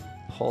rather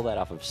pull that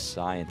off of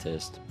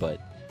Scientist, but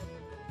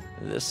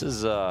this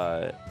is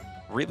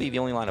really the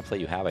only line of play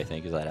you have, I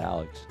think, is that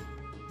Alex.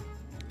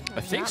 I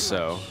think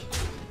so.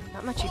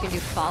 Not much you can do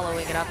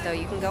following it up, though.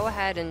 You can go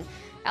ahead and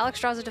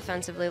Alexstrasza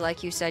defensively,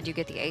 like you said, you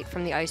get the 8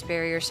 from the Ice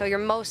Barrier, so you're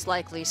most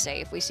likely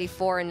safe. We see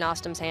 4 in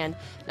Nostam's hand.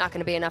 Not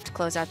going to be enough to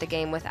close out the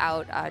game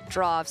without a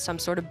draw of some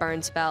sort of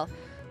burn spell.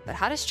 But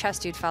how does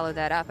Chessdude follow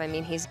that up? I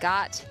mean, he's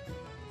got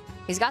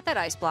that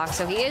Ice Block,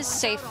 so he is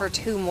safe for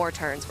 2 more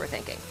turns, we're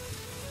thinking.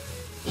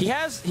 He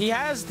has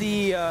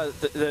the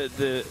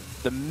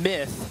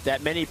myth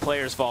that many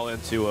players fall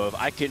into of,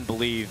 I can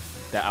believe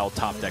that I'll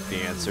top deck the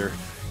answer.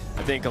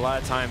 I think a lot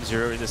of times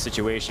you're in a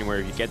situation where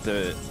you get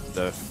the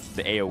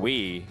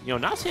AoE.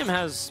 Nostam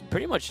has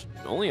pretty much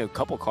only a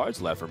couple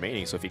cards left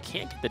remaining, so if you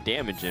can't get the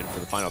damage in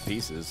for the final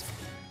pieces,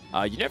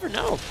 you never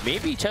know.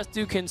 Maybe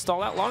Chessdude can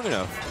stall out long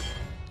enough.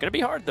 It's gonna be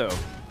hard though.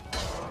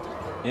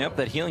 Yep,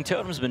 that Healing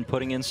Totem's been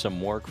putting in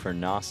some work for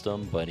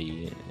Nostam, but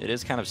it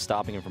is kind of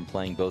stopping him from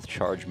playing both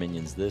charge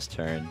minions this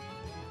turn.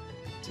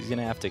 he's going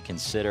to have to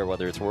consider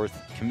whether it's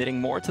worth committing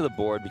more to the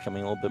board,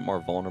 becoming a little bit more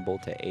vulnerable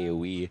to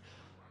AoE,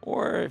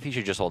 or if he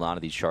should just hold on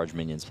to these charge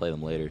minions, play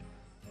them later.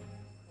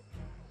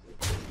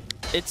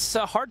 It's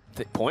a hard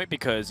point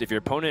because if your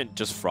opponent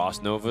just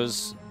Frost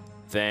Novas,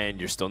 then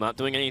you're still not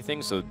doing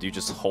anything, so do you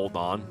just hold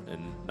on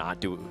and not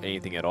do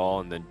anything at all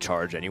and then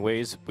charge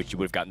anyways, which you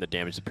would have gotten the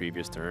damage the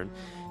previous turn?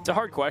 It's a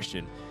hard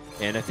question,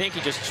 and I think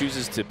he just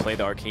chooses to play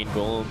the Arcane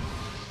Golem,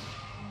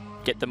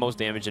 get the most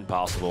damage in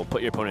possible,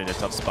 put your opponent in a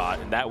tough spot,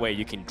 and that way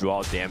you can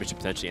draw damage to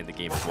potentially end the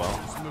game as well.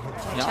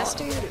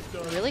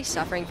 Chessdude really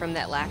suffering from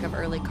that lack of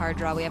early card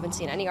draw. We haven't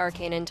seen any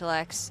Arcane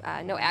Intellects,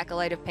 no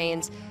Acolyte of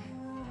Pains.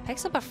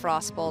 Picks up a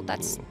Frostbolt.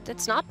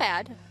 That's not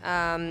bad.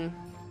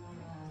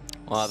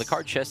 Well, the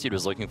card Chessdude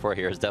was looking for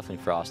here is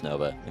definitely Frost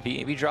Nova. If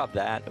he dropped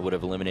that, it would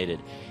have eliminated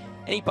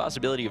any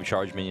possibility of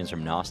charge minions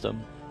from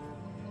Nostam,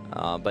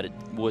 but it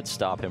would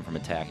stop him from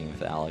attacking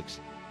with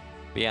Alex.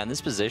 But yeah, in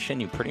this position,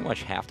 you pretty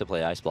much have to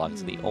play Ice Block.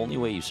 It's the only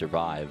way you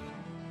survive.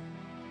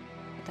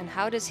 But then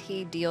how does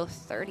he deal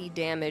 30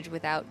 damage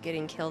without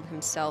getting killed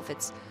himself?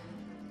 It's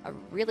a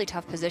really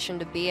tough position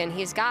to be in.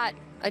 He's got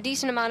a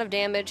decent amount of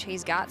damage,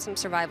 he's got some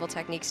survival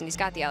techniques, and he's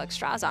got the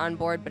Alexstrasza on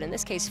board, but in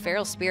this case,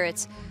 Feral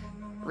Spirits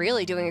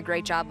really doing a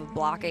great job of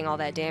blocking all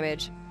that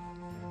damage.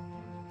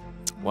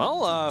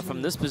 Well,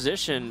 from this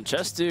position,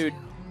 Chessdude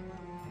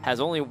has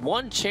only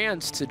one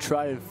chance to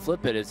try and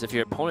flip it. Is if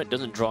your opponent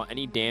doesn't draw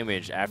any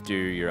damage after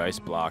your Ice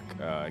Block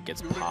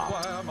gets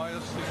popped.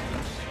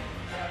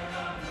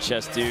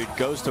 Chessdude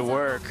goes to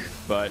work,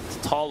 but it's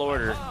a tall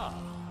order.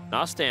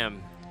 Nostam,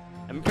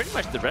 I mean, pretty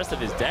much the rest of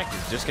his deck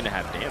is just going to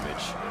have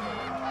damage.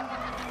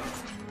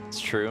 It's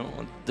true.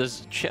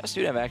 Does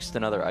Chessdude have access to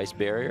another Ice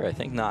Barrier? I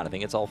think not. I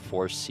think it's all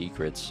 4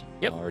 secrets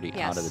already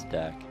out of the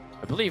deck.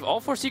 I believe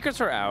all 4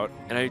 secrets are out,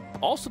 and I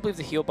also believe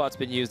the heal bot's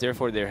been used,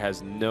 therefore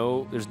there's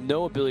no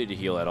ability to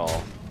heal at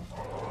all.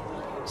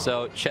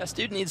 So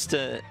Chessdude needs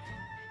to...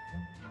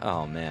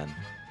 Oh, man.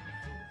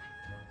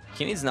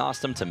 He needs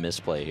Nostam to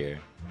misplay here.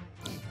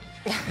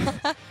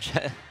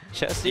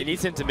 Chessdude... He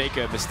needs him to make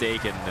a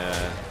mistake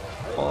and...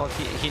 Well,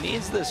 he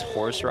needs this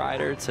Horse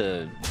Rider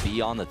to be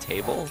on the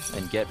table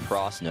and get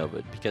Frost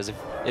Nova, because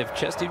if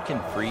Chessdude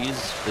can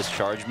freeze this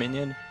charge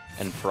minion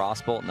and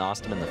Frostbolt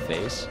Nostam in the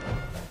face,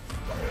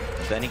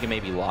 then he can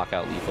maybe lock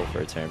out lethal for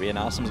a turn. But yeah,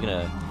 Nostam's going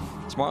to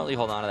smartly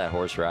hold on to that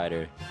Horse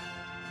Rider,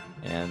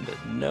 and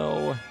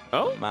no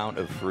amount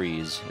of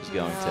freeze is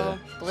going to...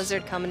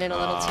 Blizzard coming in a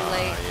little too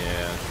late.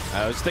 Yeah,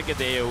 I was thinking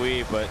the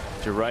AoE, but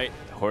you're right,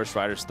 Horse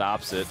Rider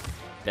stops it.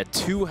 That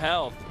 2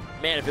 health.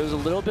 Man, if it was a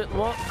little bit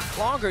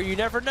longer, you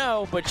never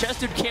know. But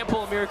Chessdude can't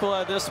pull a miracle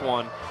out of this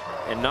one.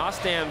 And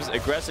Nostam's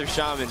aggressive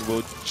Shaman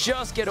will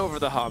just get over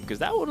the hump, because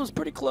that one was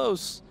pretty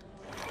close.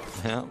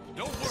 Yeah,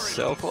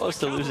 so close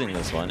to losing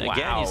this one. Wow.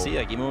 Again, you see,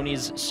 like, even when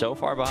he's so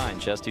far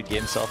behind, Chessdude gave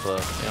himself a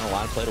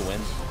line of play to win.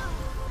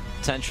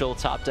 Potential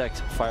top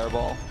decked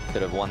Fireball.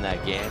 Could have won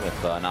that game if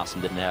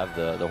Nostam didn't have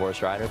the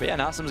Horse Rider. But yeah,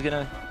 Nostam's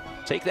going to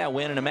take that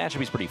win in a matchup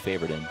he's pretty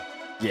favored in.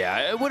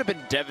 Yeah, it would have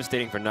been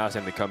devastating for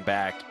Nostam to come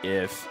back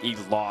if he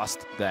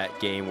lost that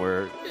game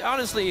where,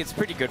 honestly, it's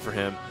pretty good for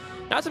him.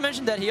 Not to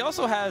mention that he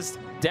also has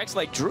decks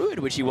like Druid,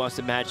 which he wants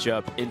to match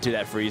up into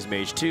that Freeze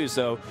Mage too.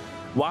 So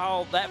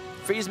while that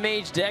Freeze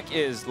Mage deck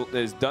is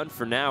done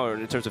for now, or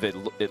in terms of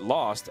it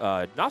lost,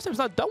 Nostam's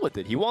not done with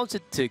it. He wants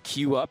it to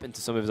queue up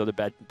into some of his other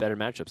better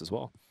matchups as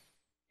well.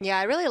 Yeah,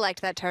 I really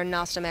liked that turn.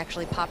 Nostam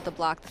actually popped the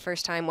block the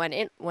first time,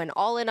 went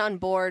all in on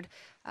board,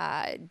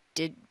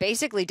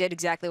 basically did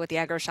exactly what the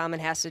aggro shaman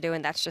has to do,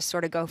 and that's just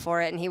sort of go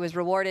for it. And he was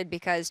rewarded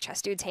because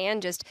Chessdude's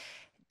hand just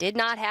did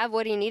not have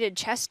what he needed.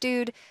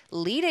 Chessdude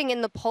leading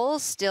in the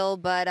polls still,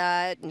 but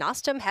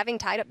Nostam having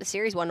tied up the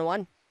series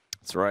 1-1.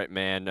 That's right,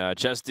 man.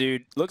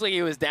 Chessdude looked like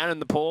he was down in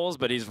the polls,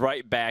 but he's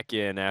right back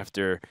in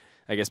after,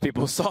 I guess,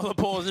 people saw the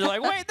polls and they're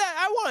like, wait,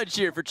 I want to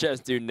cheer for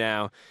Chessdude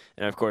now.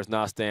 And of course,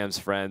 Nostam's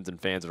friends and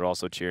fans are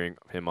also cheering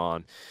him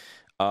on.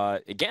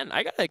 Again,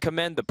 I gotta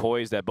commend the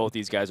poise that both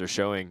these guys are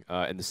showing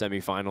in the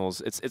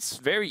semifinals. It's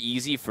very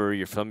easy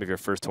for some of your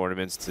first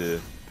tournaments to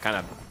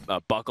kind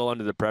of buckle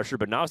under the pressure,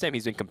 but Nostam,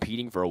 he's been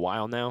competing for a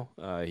while now.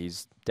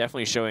 He's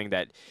definitely showing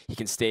that he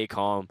can stay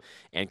calm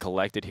and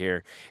collected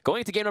here.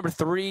 Going into game number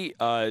 3,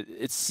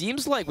 it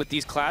seems like with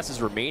these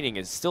classes remaining,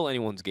 it's still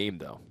anyone's game,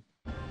 though.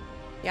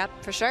 Yep,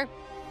 for sure.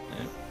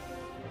 Yeah.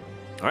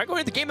 All right, going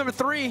into game number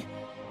 3,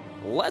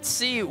 let's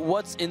see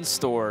what's in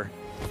store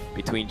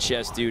between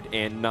Chessdude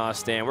and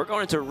Nostam. We're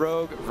going into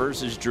Rogue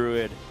versus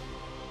Druid.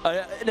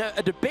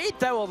 A debate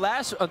that will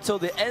last until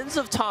the ends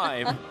of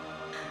time,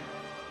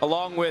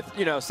 along with,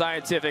 you know,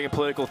 scientific and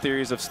political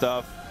theories of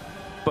stuff.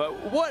 But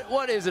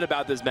what is it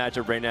about this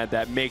matchup right now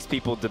that makes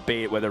people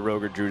debate whether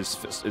Rogue or Druid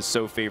is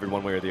so favored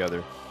one way or the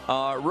other?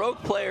 Rogue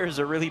players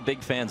are really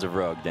big fans of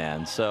Rogue,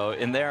 Dan. So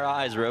in their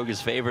eyes, Rogue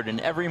is favored in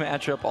every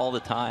matchup all the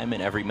time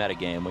in every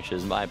metagame, which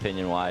is, in my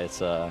opinion, why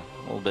it's a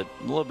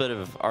little bit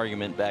of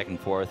argument back and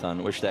forth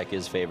on which deck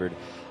is favored.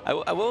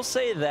 I will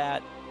say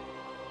that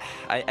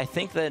I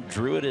think that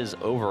Druid is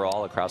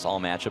overall across all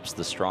matchups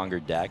the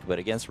stronger deck, but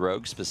against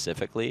Rogue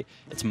specifically,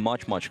 it's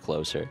much, much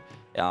closer.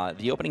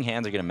 The opening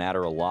hands are going to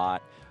matter a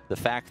lot. The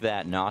fact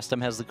that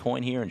Nostam has the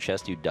coin here and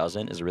Chessdude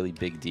doesn't is a really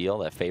big deal.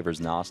 That favors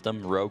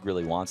Nostam. Rogue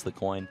really wants the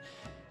coin.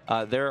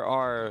 There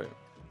are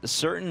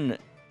certain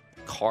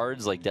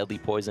cards like Deadly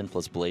Poison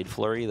plus Blade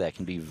Flurry that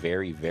can be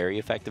very, very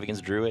effective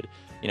against Druid.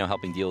 You know,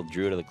 helping deal with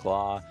Druid of the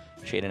Claw,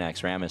 Shade and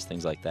Axramis,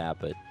 things like that.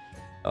 But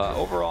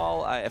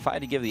overall, if I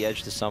had to give the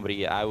edge to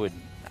somebody, I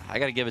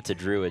got to give it to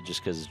Druid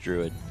just because it's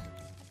Druid.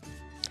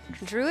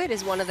 Druid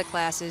is one of the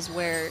classes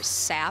where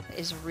Sap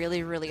is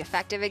really, really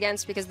effective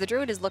against, because the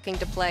Druid is looking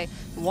to play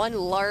one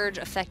large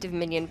effective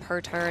minion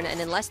per turn, and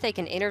unless they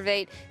can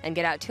innervate and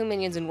get out 2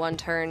 minions in 1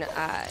 turn,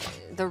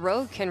 the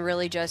Rogue can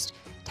really just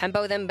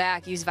tempo them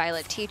back, use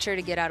Violet Teacher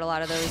to get out a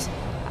lot of those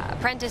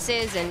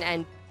apprentices,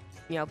 and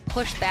you know,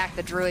 push back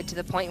the Druid to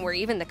the point where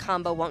even the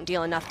combo won't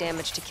deal enough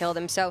damage to kill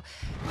them. So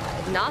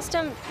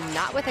Nostam,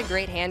 not with a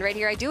great hand right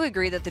here. I do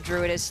agree that the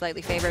Druid is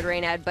slightly favored,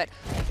 Reynad, but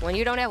when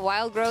you don't have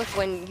Wild Growth,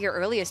 when your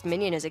earliest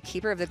minion is a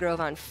Keeper of the Grove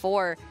on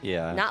 4,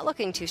 not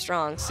looking too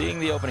strong. Seeing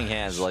the opening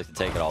hands, I like to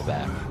take it all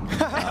back.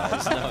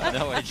 There's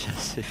no way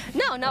just...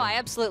 No, I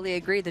absolutely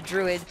agree. The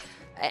Druid,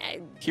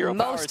 Hero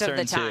most Power of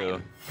the turn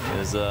time. 2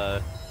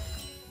 is...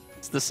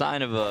 It's the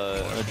sign of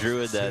a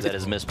Druid that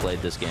has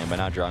misplayed this game by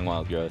not drawing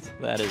Wild Growth.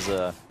 That is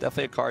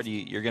definitely a card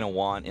you're going to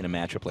want in a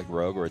matchup like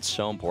Rogue, where it's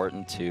so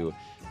important to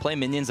play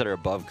minions that are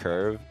above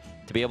curve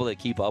to be able to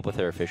keep up with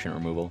their efficient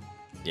removal.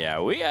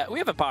 Yeah, we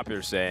have a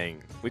popular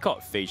saying. We call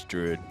it Face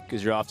Druid,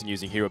 because you're often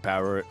using hero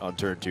power on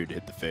turn 2 to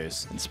hit the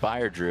face.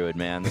 Inspired Druid,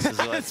 man. This is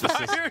what,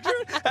 Inspired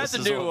Druid? That's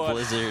a new one.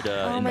 Blizzard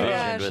oh my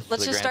gosh.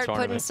 Let's just start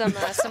putting some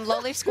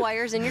Lowleaf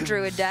Squires in your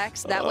Druid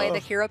decks. That way the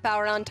hero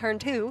power on turn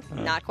 2,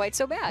 not quite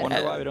so bad.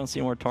 Wonder why we don't see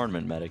more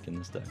Tournament Medic in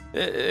this deck.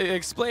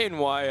 Explain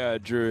why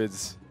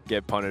Druids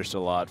get punished a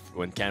lot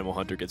when Cannibal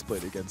Hunter gets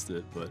played against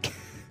it, but...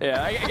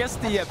 Yeah, I guess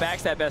the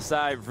backstab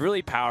SI,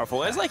 really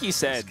powerful. As like you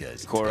said,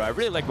 Cora, I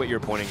really like what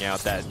you're pointing out,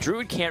 that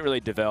Druid can't really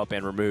develop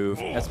and remove.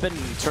 That's been an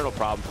internal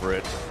problem for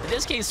it. In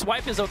this case,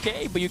 swipe is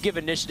okay, but you give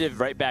initiative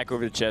right back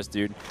over to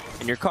Chessdude,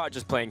 and you're caught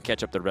just playing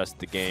catch up the rest of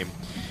the game.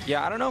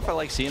 Yeah, I don't know if I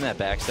like seeing that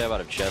backstab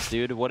out of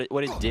Chessdude. What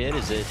it did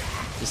is it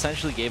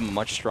essentially gave him a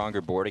much stronger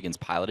board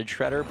against Piloted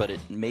Shredder, but it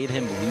made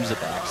him lose a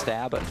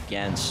backstab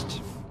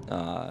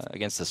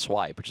against the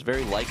swipe, which is a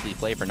very likely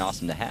play for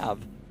Nostam to have,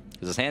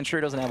 because his hand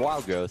sure doesn't have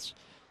Wild Growths.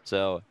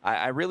 So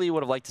I really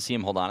would have liked to see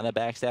him hold on to that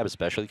backstab,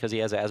 especially because he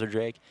has Azure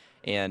Drake.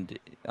 And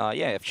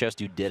yeah, if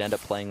Chessdude did end up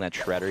playing that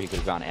Shredder, he could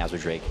have gone Azure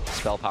Drake,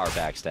 Spell Power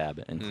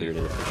backstab, and cleared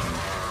it efficiently.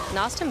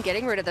 Nostam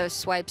getting rid of those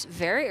swipes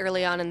very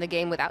early on in the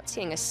game without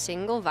seeing a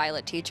single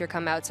Violet Teacher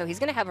come out, so he's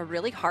going to have a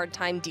really hard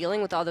time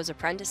dealing with all those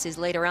apprentices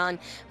later on.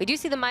 We do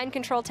see the Mind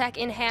Control tech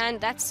in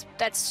hand. That's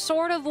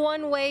sort of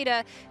one way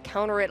to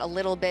counter it a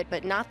little bit,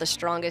 but not the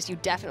strongest. You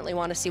definitely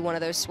want to see one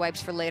of those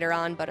swipes for later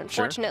on, but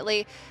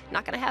unfortunately,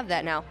 not going to have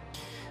that now.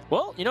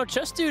 Well, you know,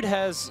 Chessdude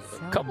has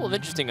a couple of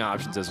interesting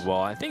options as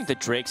well. I think the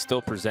Drake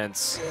still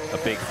presents a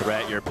big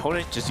threat. Your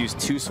opponent just used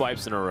 2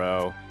 swipes in a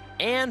row.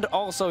 And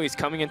also, he's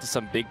coming into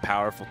some big,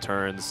 powerful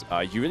turns.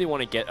 You really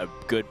want to get a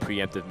good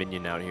preemptive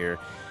minion out here.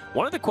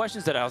 One of the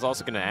questions that I was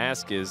also going to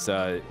ask is,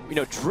 you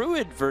know,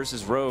 Druid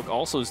versus Rogue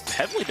also is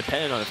heavily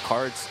dependent on if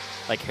cards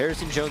like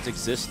Harrison Jones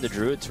exist in the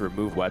Druid to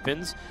remove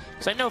weapons.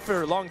 Because I know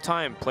for a long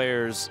time,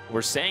 players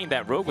were saying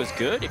that Rogue was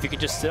good if you could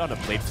just sit on a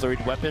Blade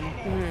Flurried weapon,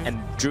 and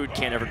Druid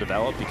can't ever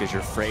develop because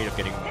you're afraid of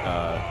getting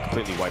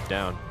completely wiped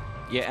down.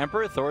 Yeah,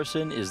 Emperor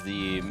Thorson is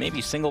the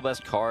maybe single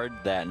best card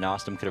that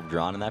Nostam could have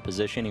drawn in that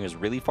position. He was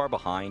really far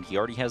behind. He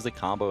already has the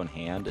combo in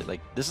hand. Like,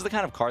 this is the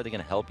kind of card that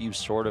can help you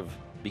sort of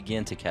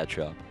begin to catch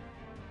up.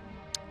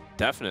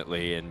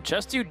 Definitely, and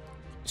Chessdude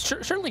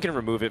certainly can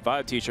remove it.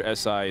 Violet Teacher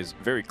SI is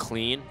very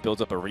clean, builds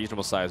up a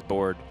reasonable sized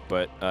board,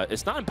 but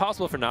it's not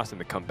impossible for Nostam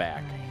to come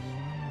back.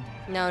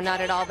 No,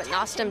 not at all, but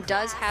Nostam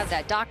does have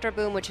that Doctor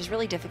Boom, which is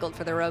really difficult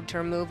for the Rogue to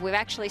remove. We've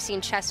actually seen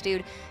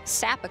Chessdude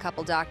sap a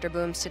couple Doctor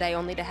Booms today,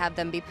 only to have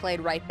them be played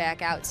right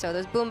back out. So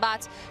those Boom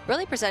bots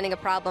really presenting a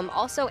problem.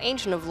 Also,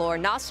 Ancient of Lore.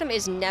 Nostam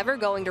is never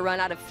going to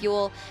run out of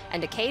fuel,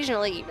 and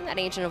occasionally, even that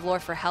Ancient of Lore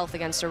for health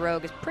against a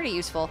Rogue is pretty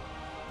useful.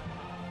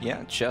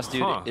 Yeah,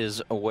 Chessdude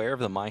is aware of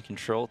the Mind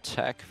Control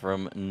tech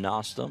from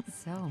Nostam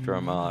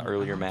from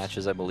earlier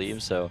matches, I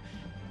believe. So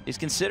he's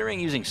considering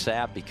using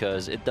Sap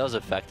because it does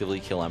effectively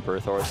kill Emperor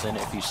Thorson.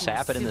 If you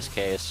Sap it in this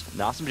case,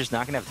 Nostam's just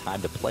not going to have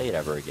time to play it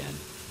ever again.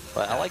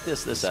 But I like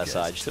this SI.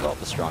 Just develop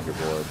a stronger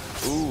board.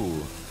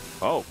 Ooh.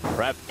 Oh,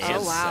 prep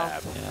and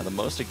Sap. Yeah, the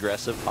most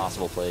aggressive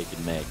possible play you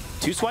can make.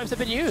 2 swipes have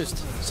been used.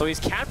 So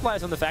he's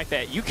capitalized on the fact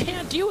that you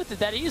can't deal with it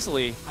that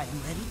easily.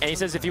 And he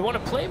says if you want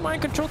to play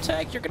Mind Control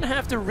tech, you're going to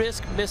have to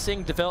risk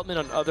missing development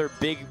on other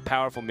big,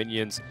 powerful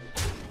minions.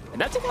 And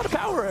that's a lot of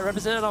power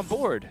represented on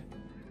board.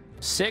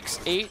 6,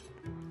 8,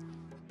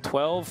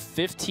 12,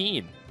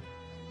 15.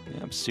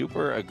 Yeah,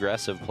 super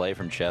aggressive play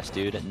from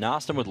Chessdude.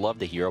 Nostam would love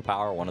to hero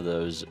power one of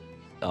those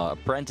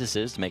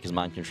apprentices to make his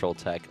Mind Control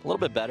tech a little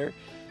bit better.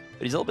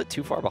 But he's a little bit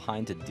too far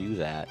behind to do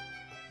that.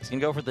 He's going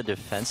to go for the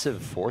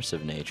defensive force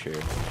of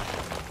nature.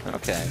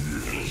 Okay.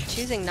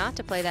 Choosing not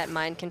to play that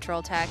mind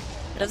control tech.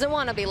 Doesn't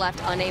want to be left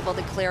unable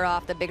to clear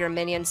off the bigger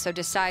minions, so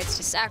decides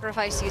to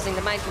sacrifice using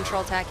the mind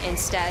control tech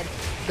instead,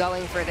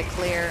 going for the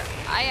clear.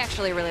 I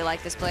actually really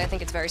like this play. I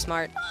think it's very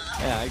smart.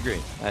 Yeah, I agree.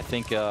 I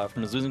think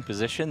from his losing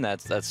position,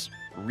 that's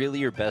really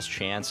your best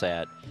chance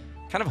at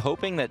kind of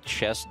hoping that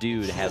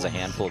Chessdude has a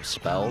handful of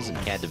spells and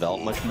can't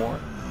develop much more.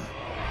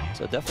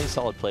 So definitely a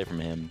solid play from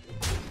him.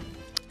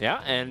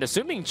 Yeah, and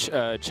assuming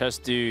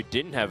Chessdude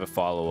didn't have a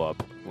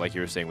follow-up, like you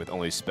were saying, with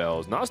only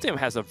spells, Nostam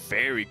has a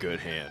very good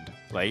hand.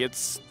 Like,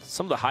 it's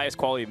some of the highest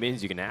quality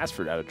minions you can ask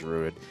for out of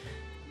Druid.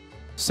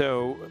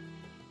 So,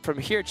 from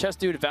here,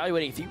 Chessdude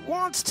evaluating if he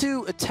wants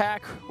to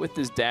attack with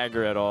his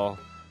dagger at all.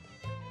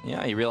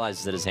 Yeah, he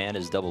realizes that his hand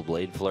is double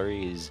Blade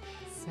Flurry. He's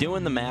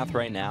doing the math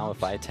right now.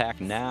 If I attack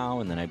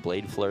now, and then I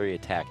Blade Flurry,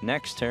 attack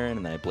next turn,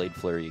 and then I Blade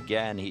Flurry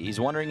again, he's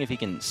wondering if he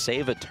can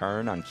save a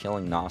turn on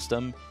killing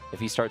Nostam if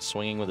he starts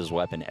swinging with his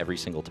weapon every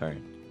single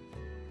turn.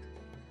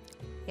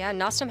 Yeah,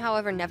 Nostam,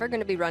 however, never going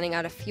to be running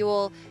out of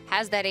fuel,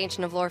 has that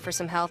Ancient of Lore for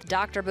some health.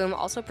 Dr. Boom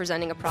also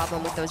presenting a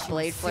problem with those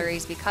Blade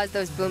Flurries because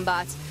those Boom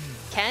bots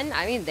can,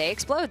 I mean, they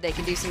explode. They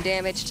can do some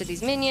damage to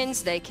these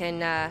minions. They can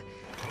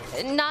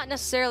not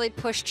necessarily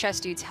push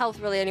Chessdude's health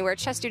really anywhere.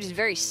 Chessdude is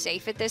very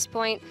safe at this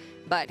point,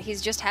 but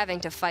he's just having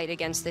to fight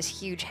against this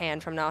huge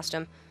hand from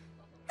Nostam.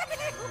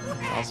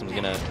 Nostam's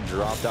going to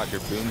drop Dr.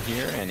 Boom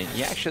here, and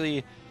he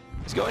actually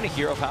is going to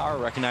hero power,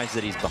 recognize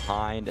that he's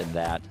behind and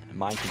that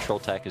mind control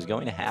tech is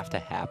going to have to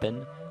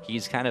happen.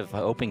 He's kind of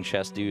hoping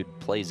Chessdude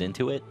plays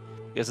into it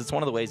because it's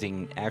one of the ways he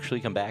can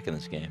actually come back in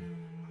this game.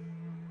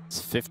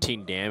 It's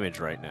 15 damage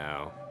right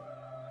now.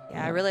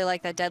 Yeah, I really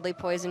like that Deadly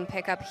Poison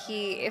pickup.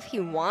 He, if he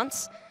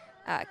wants,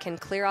 can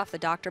clear off the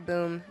Dr.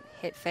 Boom,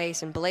 hit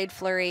face, and Blade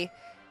Flurry,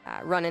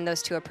 run in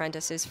those two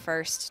apprentices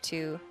first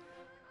to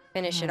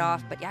finish it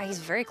off. But yeah, he's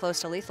very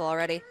close to lethal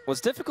already. What's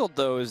difficult,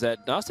 though, is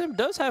that Nostam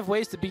does have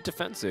ways to be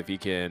defensive. He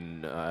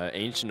can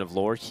Ancient of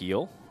Lore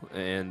heal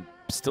and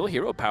still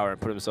hero power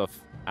and put himself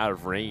out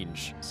of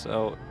range.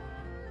 So,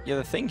 yeah,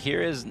 the thing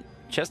here is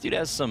Chessdude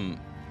has some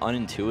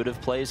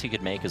unintuitive plays he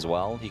could make as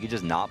well. He could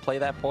just not play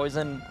that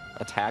poison,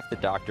 attack the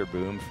Dr.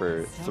 Boom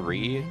for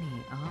 3,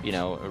 you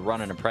know,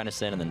 run an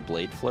apprentice in and then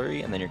Blade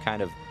Flurry, and then you're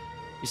kind of,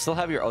 you still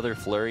have your other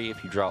flurry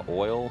if you draw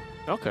oil.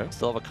 Okay.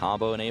 Still have a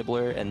combo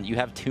enabler, and you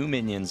have 2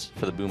 minions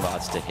for the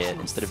boombots to hit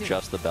instead of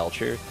just the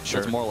Belcher. So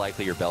it's more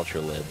likely your Belcher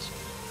lives.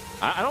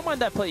 I don't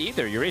mind that play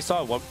either. You already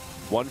saw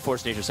one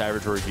Force Nature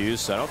Saboteur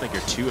used, so I don't think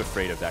you're too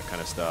afraid of that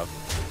kind of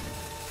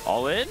stuff.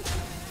 All in?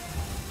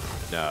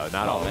 No,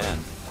 not all man.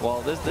 in.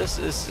 Well, this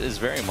is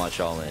very much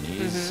all in.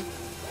 He's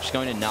just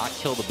going to not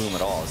kill the boom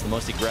at all. It's the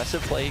most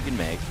aggressive play he can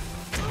make.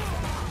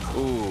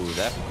 Ooh,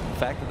 the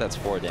fact that that's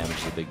 4 damage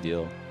is a big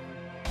deal.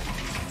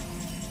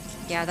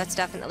 Yeah, that's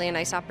definitely a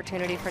nice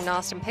opportunity for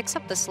Nostam. Picks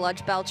up the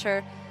Sludge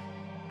Belcher.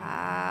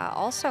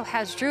 Also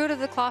has Druid of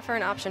the Claw for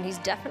an option. He's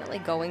definitely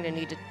going to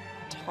need to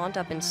taunt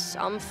up in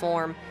some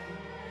form.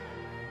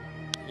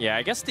 Yeah,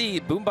 I guess the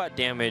Boombot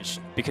damage,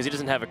 because he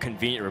doesn't have a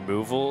convenient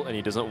removal and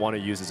he doesn't want to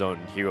use his own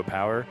hero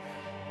power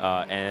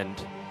and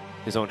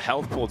his own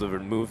health pool to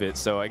remove it.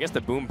 So I guess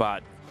the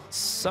Boombot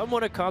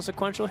somewhat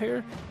consequential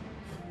here.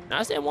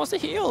 Nostam wants to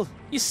heal.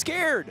 He's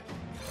scared.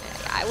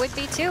 I would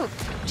be too.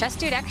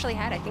 Chessdude actually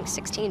had, I think,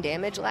 16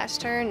 damage last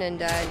turn,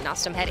 and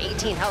Nostam had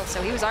 18 health,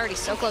 so he was already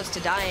so close to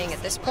dying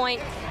at this point.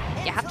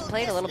 You have to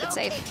play it a little bit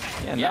safe.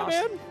 Yeah,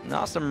 man.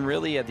 Nostam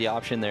really had the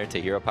option there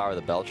to hero power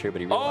the Belcher, but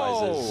he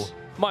realizes... Oh,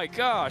 my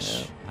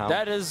gosh. Yeah,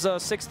 that is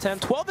 6, 10,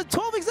 12, and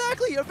 12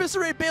 exactly.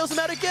 Eviscerate bails him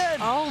out again.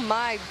 Oh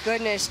my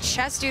goodness.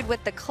 Chessdude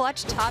with the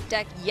clutch top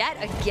deck yet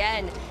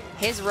again.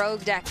 His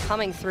rogue deck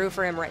coming through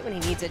for him right when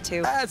he needs it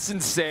to. That's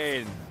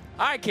insane.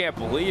 I can't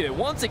believe it.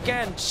 Once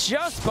again,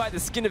 just by the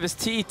skin of his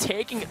teeth,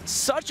 taking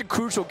such a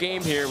crucial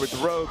game here with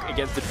Rogue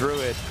against the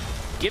Druid,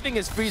 giving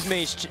his Freeze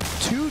Mage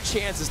 2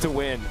 chances to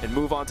win and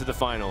move on to the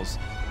finals.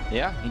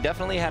 Yeah, he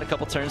definitely had a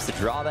couple turns to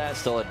draw that.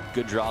 Still had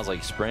good draws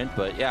like Sprint,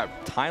 but yeah,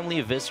 timely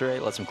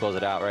Eviscerate lets him close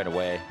it out right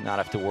away. Not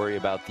have to worry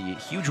about the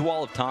huge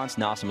wall of taunts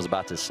Nostam was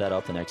about to set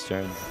up the next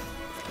turn.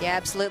 Yeah,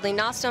 absolutely.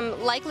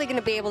 Nostam likely going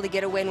to be able to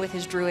get a win with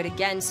his Druid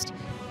against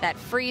that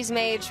Freeze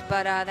Mage,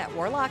 but that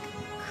Warlock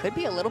could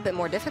be a little bit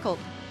more difficult.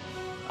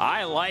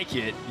 I like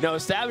it. You know,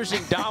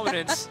 establishing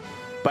dominance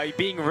by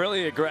being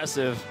really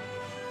aggressive.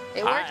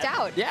 It worked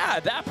out. Yeah,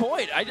 at that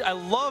point, I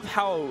love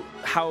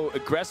how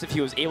aggressive he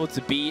was able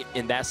to be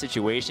in that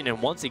situation.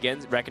 And once again,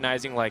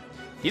 recognizing, like,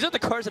 these are the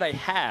cards that I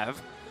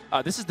have.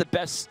 This is the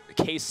best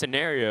case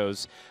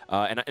scenarios.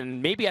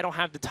 And maybe I don't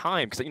have the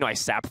time because, you know, I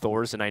sap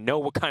Thors and I know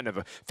what kind of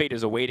a fate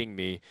is awaiting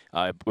me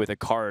with a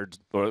card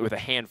or with a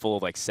handful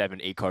of like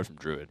 7, 8 cards from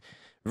Druid.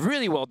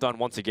 Really well done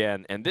once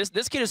again. And this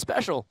kid is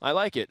special. I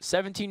like it.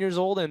 17 years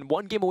old and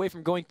 1 game away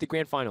from going to the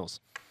grand finals.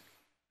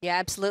 Yeah,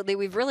 absolutely.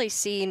 We've really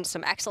seen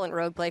some excellent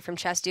rogue play from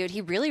Chessdude.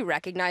 He really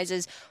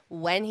recognizes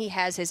when he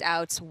has his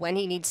outs, when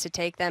he needs to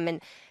take them,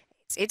 and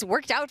it's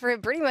worked out for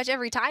him pretty much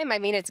every time. I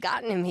mean, it's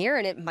gotten him here,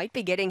 and it might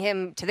be getting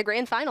him to the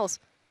grand finals.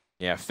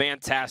 Yeah,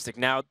 fantastic.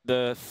 Now,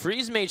 the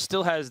Freeze Mage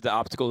still has the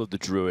obstacle of the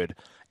Druid,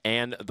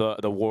 and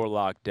the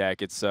Warlock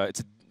deck. It's a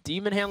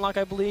Demon Handlock,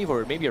 I believe,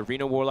 or maybe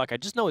Arena Warlock. I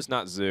just know it's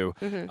not Zoo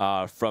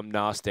from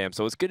Nostam.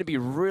 So it's going to be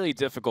really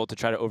difficult to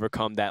try to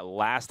overcome that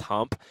last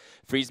hump.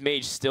 Freeze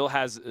Mage still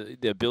has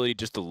the ability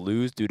just to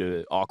lose due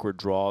to awkward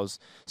draws,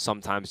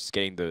 sometimes just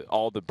getting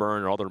all the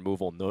burn or all the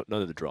removal,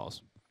 none of the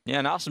draws.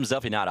 Yeah, Nostam's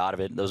definitely not out of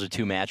it. Those are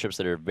two matchups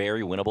that are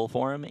very winnable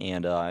for him,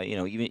 and you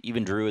know,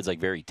 even Druid's like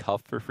very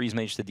tough for Freeze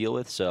Mage to deal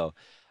with. So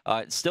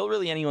it's still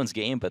really anyone's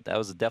game, but that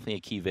was definitely a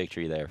key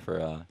victory there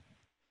for.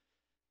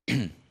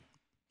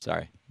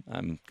 Sorry,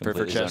 I'm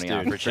completely zoning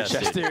out. For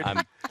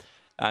Chessdude.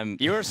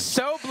 You are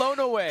so blown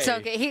away. It's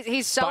okay.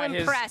 He's so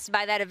impressed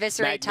by that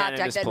Eviscerate top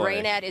deck that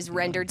Reynad is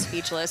rendered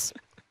speechless.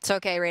 It's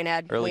okay,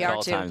 Reynad. Early we call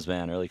are too. times,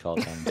 man. Early call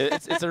times.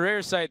 It's a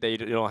rare sight that you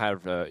don't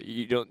have.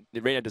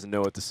 Reynad doesn't know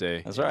what to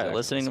say. That's right. Exactly.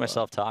 Listening to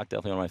myself talk,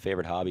 definitely one of my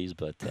favorite hobbies,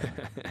 but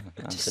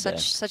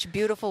such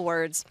beautiful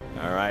words.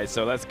 All right,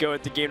 so let's go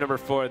into game number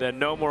 4. Then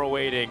no more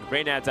waiting.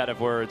 Reynad's out of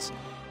words.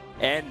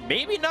 And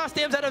maybe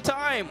Nostam's out of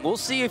time. We'll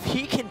see if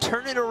he can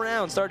turn it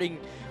around, starting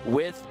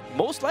with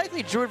most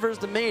likely Druid versus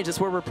the Mage. That's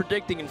where we're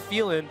predicting and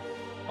feeling.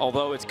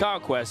 Although it's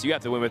Conquest, you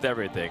have to win with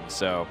everything.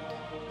 So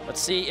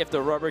let's see if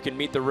the rubber can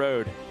meet the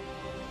road.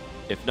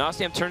 If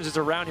Nostam turns this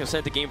around, he'll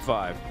send it to game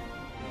 5.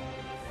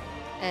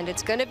 And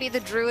it's going to be the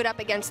Druid up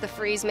against the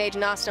Freeze Mage.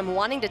 Nostam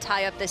wanting to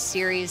tie up this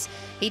series.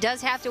 He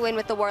does have to win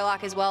with the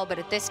Warlock as well, but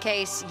in this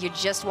case, you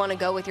just want to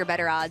go with your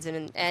better odds,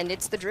 and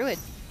it's the Druid.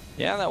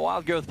 Yeah, that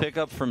Wild Growth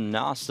pickup from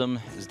Nostam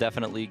is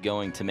definitely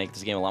going to make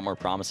this game a lot more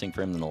promising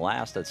for him than the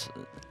last. That's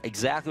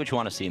exactly what you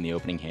want to see in the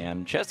opening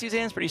hand. Chessdude's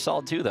hand's pretty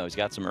solid too, though. He's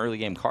got some early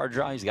game card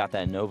draw. He's got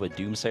that Nova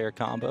Doomsayer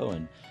combo,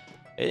 and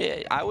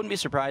I wouldn't be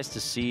surprised to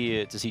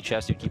see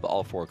Chessdude keep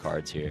all 4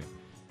 cards here.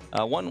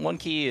 One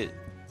key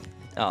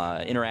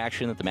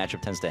interaction that the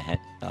matchup tends to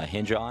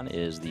hinge on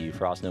is the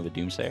Frost Nova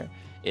Doomsayer.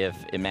 If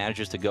it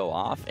manages to go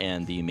off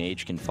and the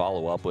Mage can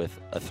follow up with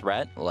a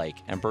threat like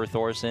Emperor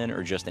Thorson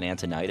or just an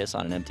Antonidas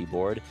on an empty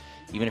board,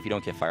 even if you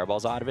don't get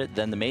fireballs out of it,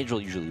 then the Mage will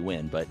usually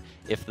win. But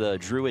if the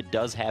Druid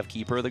does have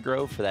Keeper of the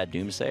Grove for that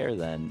Doomsayer,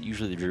 then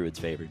usually the Druid's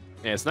favored.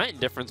 Yeah, it's night and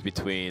day difference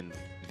between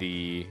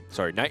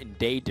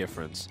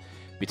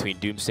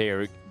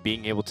Doomsayer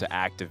being able to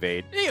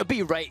activate,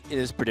 be right in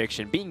his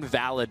prediction, being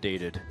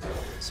validated,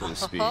 so to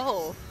speak.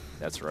 Oh.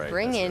 That's right.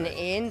 Bringing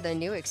in the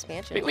new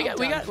expansion. We got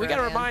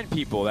to remind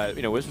people that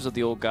Whispers of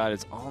the Old God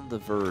is on the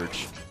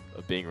verge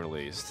of being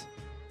released.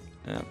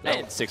 Yeah,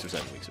 in 6 or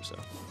 7 weeks or so.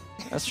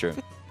 That's true.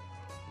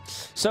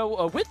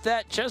 So with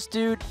that,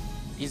 Chessdude,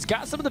 he's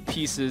got some of the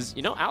pieces.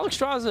 Alex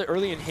Straza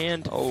early in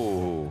hand.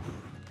 Oh,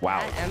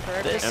 wow.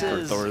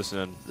 Emperor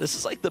Thorson. This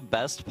is like the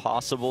best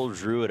possible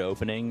Druid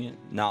opening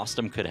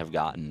Nostam could have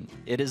gotten.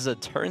 It is a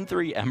turn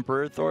 3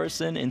 Emperor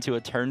Thorson into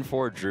a turn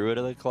 4 Druid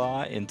of the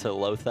Claw into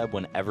Lotheb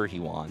whenever he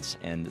wants.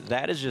 And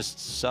that is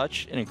just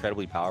such an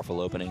incredibly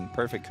powerful opening.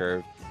 Perfect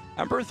curve.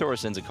 Emperor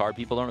Thorson's a card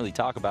people don't really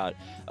talk about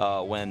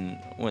when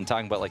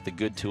talking about like the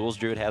good tools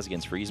Druid has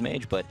against Freeze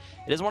Mage, but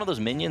it is one of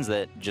those minions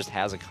that just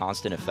has a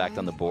constant effect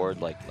on the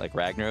board like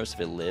Ragnaros if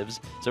it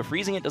lives. So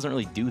freezing it doesn't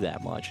really do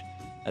that much.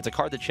 That's a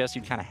card that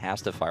Chessdude kind of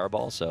has to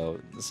fireball, so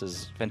this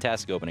is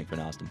fantastic opening for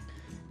Nostam.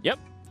 Yep.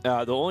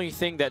 The only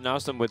thing that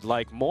Nostam would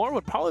like more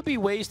would probably be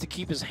ways to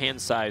keep his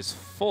hand size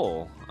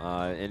full.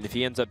 And if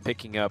he ends up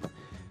picking up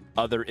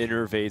other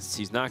innervates,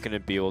 he's not going to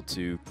be able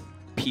to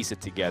piece it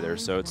together.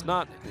 So it's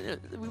not...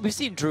 We've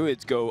seen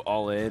Druids go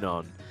all in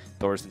on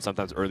Thorson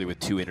sometimes early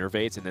with 2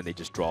 innervates, and then they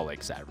just draw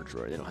like Savage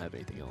Roar. They don't have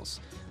anything else.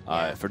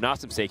 For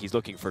Nostam's sake, he's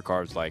looking for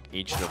cards like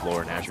Ancient of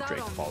Lore and Azure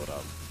Drake to follow it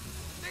up.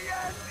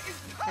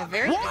 A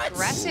very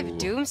aggressive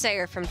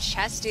Doomsayer from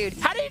Chessdude.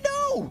 How do you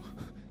know?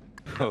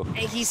 Oh.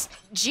 He's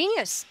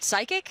genius,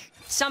 psychic,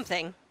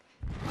 something.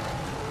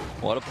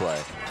 What a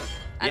play.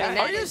 I mean,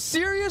 are you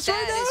serious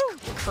right now?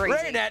 That is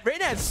crazy.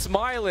 Reynad's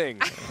smiling.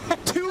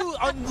 2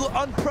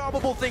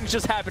 improbable things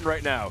just happened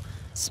right now.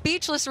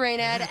 Speechless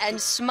Reynad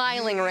and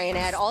smiling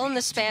Reynad, all in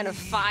the span of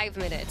 5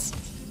 minutes.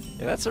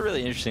 Yeah, that's a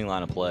really interesting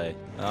line of play.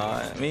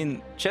 I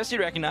mean, Chessdude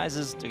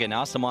recognizes, okay,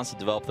 Nostam wants to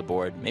develop the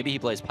board. Maybe he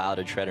plays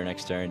Piloted Shredder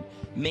next turn.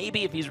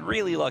 Maybe if he's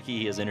really lucky,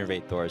 he has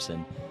Innervate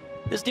Thorson.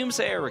 This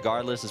Doomsayer,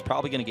 regardless, is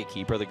probably going to get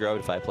Keeper of the Grove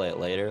if I play it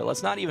later.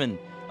 Let's not even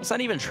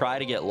try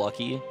to get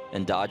lucky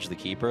and dodge the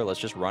Keeper.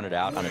 Let's just run it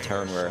out on a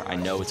turn where I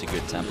know it's a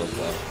good tempo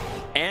play.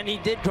 And he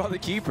did draw the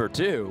Keeper,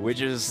 too,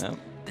 which is,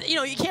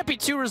 you can't be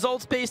too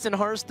results-based in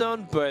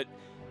Hearthstone, but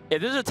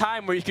if there's a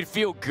time where you can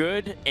feel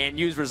good and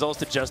use results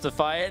to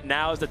justify it,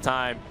 now is the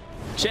time.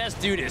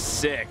 Chessdude is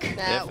sick. If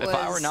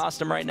I were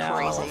Nostam right now,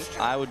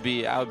 I would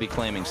be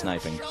claiming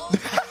sniping.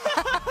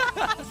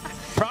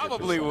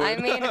 Probably would. I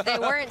mean, if they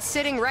weren't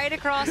sitting right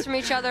across from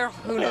each other,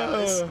 who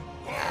knows?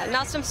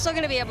 Nostam's still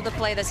going to be able to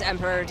play this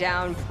Emperor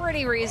down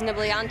pretty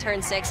reasonably on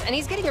turn 6, and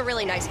he's getting a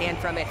really nice hand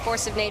from it.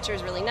 Force of Nature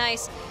is really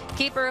nice.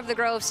 Keeper of the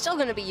Grove still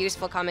going to be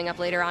useful coming up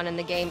later on in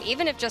the game,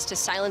 even if just to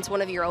silence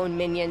one of your own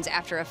minions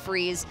after a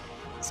freeze.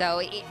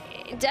 So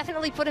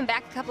definitely put him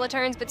back a couple of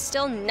turns, but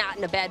still not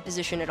in a bad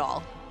position at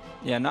all.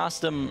 Yeah,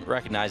 Nostam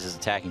recognizes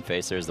attacking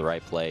face there is the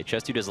right play.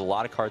 Chessdude has a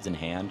lot of cards in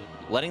hand.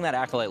 Letting that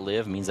Acolyte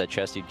live means that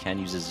Chessdude can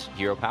use his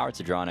hero power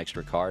to draw an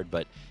extra card,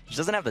 but he just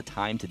doesn't have the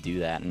time to do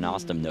that, and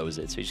Nostam knows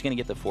it, so he's going to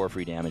get the 4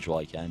 free damage while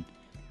he can.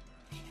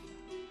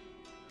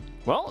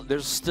 Well,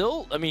 there's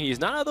still, I mean, he's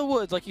not out of the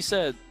woods, like you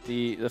said.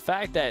 The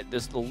fact that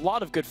there's a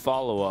lot of good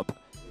follow-up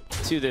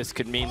to this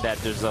could mean that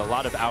there's a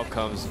lot of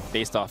outcomes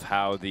based off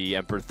how the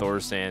Emperor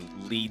Thaurissan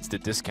leads the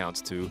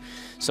discounts to.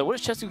 So what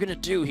is Chessdude going to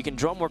do? He can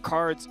draw more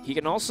cards. He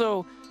can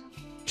also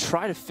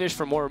try to fish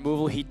for more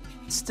removal. He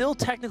still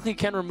technically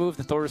can remove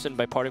the Thaurissan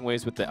by parting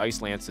ways with the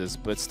Ice Lances,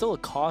 but it's still a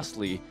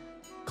costly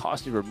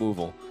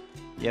removal.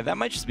 Yeah, that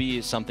might just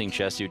be something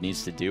Chessdude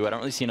needs to do. I don't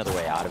really see another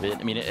way out of it.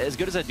 I mean, as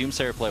good as that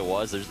Doomsayer play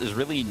was, there's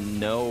really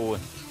no...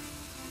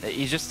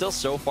 He's just still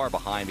so far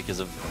behind because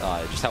of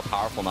just how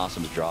powerful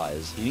Nostam's draw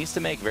is. He needs to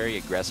make very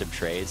aggressive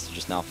trades to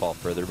just not fall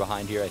further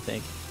behind here, I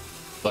think.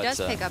 He does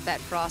pick up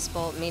that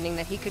Frostbolt, meaning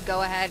that he could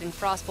go ahead and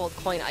Frostbolt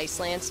coin Ice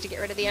Lance to get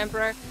rid of the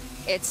Emperor.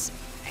 It's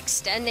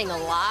extending a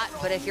lot,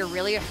 but if you're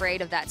really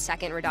afraid of that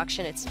second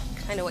reduction, it's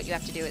kind of what you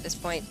have to do at this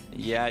point.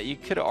 Yeah, you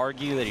could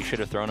argue that he should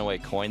have thrown away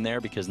coin there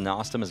because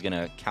Nostam is going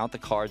to count the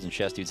cards in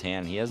Chessdude's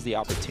hand. He has the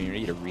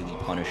opportunity to really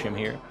punish him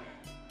here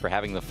for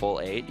having the full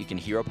 8. You can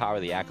hero power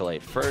the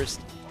Acolyte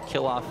first,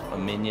 kill off a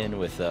minion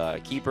with a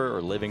Keeper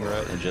or Living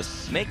Root, and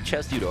just make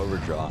Chessdude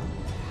overdraw.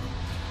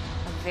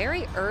 A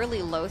very early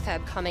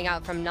Lotheb coming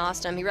out from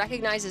Nostam. He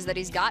recognizes that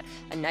he's got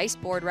a nice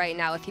board right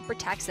now. If he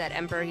protects that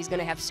Emperor, he's going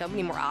to have so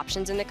many more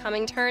options in the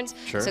coming turns.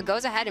 Sure. So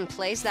goes ahead and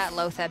plays that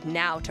Lotheb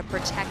now to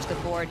protect the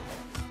board.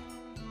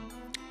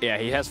 Yeah,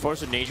 he has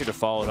Force of Nature to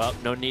follow it up.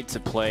 No need to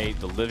play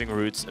the Living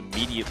Roots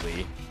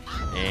immediately.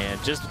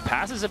 And just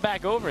passes it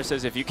back over and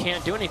says, if you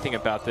can't do anything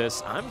about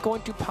this, I'm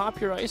going to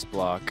pop your Ice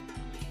Block.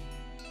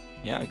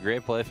 Yeah,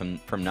 great play from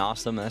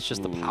Nostam. That's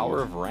just the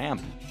power of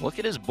ramp. Look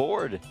at his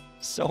board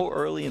so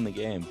early in the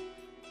game.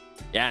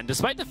 Yeah, and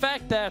despite the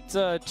fact that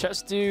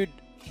Chessdude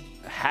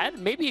had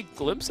maybe a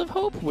glimpse of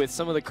hope with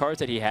some of the cards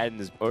that he had in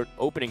his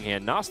opening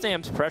hand,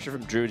 Nostam's pressure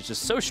from Druid is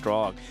just so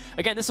strong.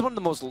 Again, this is one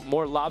of the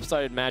more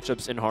lopsided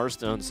matchups in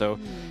Hearthstone, so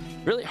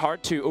really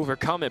hard to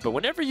overcome it. But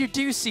whenever you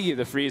do see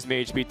the Freeze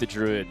Mage beat the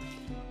Druid,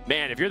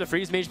 man, if you're the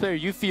Freeze Mage player,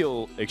 you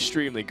feel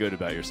extremely good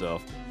about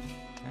yourself.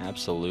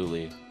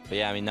 Absolutely. But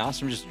yeah, I mean,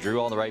 Nostam just drew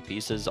all the right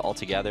pieces all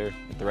together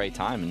at the right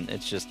time, and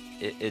it's just,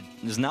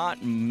 there's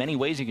not many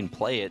ways you can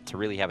play it to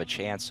really have a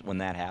chance when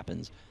that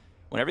happens.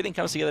 When everything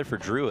comes together for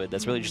Druid,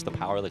 that's really just the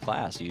power of the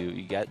class.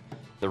 You get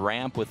the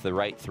ramp with the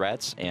right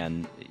threats,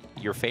 and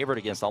you're favored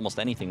against almost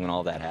anything when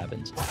all that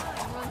happens.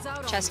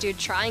 Chessdude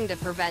trying to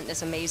prevent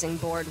this amazing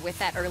board with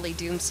that early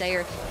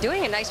Doomsayer.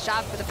 Doing a nice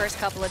job for the first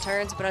couple of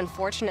turns, but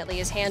unfortunately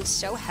his hand's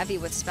so heavy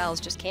with spells,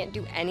 just can't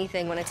do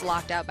anything when it's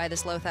locked out by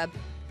this Lotheb.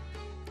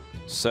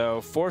 So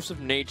Force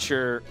of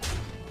Nature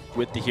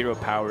with the hero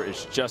power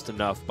is just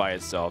enough by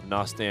itself.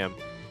 Nostam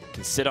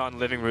can sit on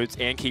Living Roots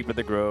and Keep of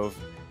the Grove,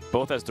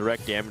 both as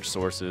direct damage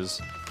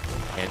sources.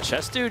 And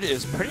Chessdude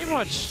is pretty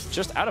much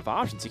just out of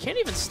options. He can't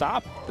even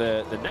stop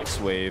the next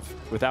wave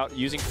without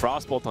using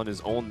Frostbolt on his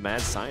own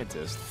Mad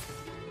Scientist.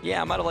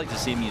 Yeah, I might have liked to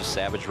see him use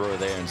Savage Roar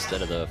there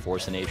instead of the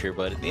Force of Nature,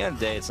 but at the end of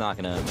the day, it's not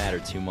going to matter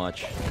too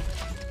much.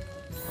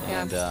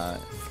 Yeah.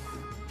 And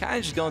kind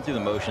of just going through the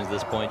motions at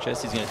this point.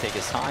 Chessy's going to take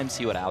his time,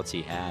 see what outs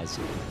he has.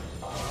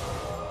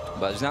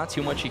 But there's not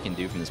too much he can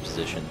do from this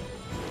position.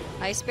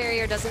 Ice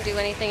Barrier doesn't do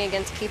anything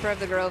against Keeper of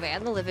the Grove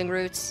and the Living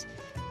Roots.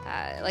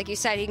 Like you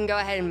said, he can go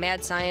ahead and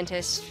Mad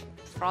Scientist,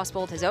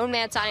 Frostbolt his own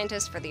Mad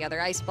Scientist for the other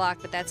Ice Block,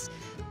 but that's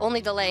only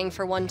delaying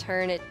for one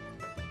turn. It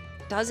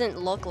doesn't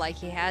look like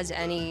he has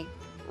any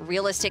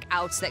realistic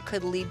outs that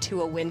could lead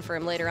to a win for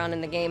him later on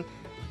in the game.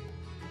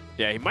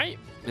 Yeah, he might.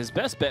 His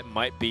best bet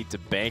might be to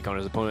bank on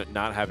his opponent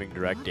not having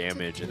direct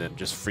damage and then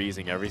just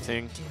freezing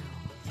everything,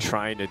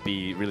 trying to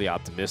be really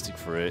optimistic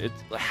for it.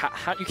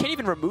 You can't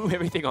even remove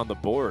everything on the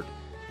board,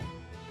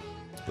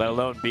 let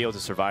alone be able to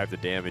survive the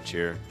damage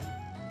here.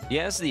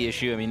 Yeah, that's the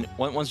issue. I mean,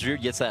 once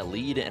Druid gets that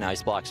lead and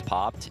Ice Block's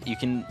popped, you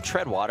can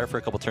tread water for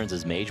a couple turns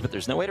as Mage, but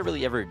there's no way to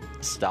really ever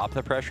stop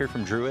the pressure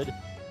from Druid.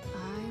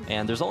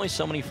 And there's only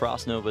so many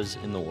Frost Novas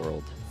in the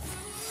world.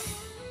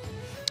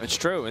 It's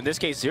true. In this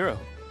case, 0.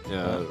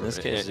 In this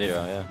case,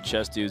 0, yeah.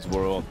 Chessdude's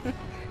world.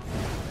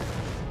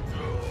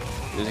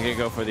 He's going to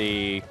go for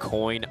the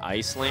coin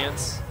Ice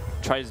Lance.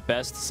 Try his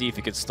best to see if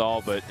he can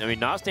stall, but I mean,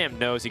 Nostam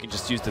knows he can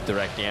just use the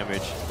direct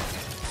damage.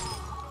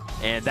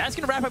 And that's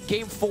going to wrap up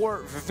game 4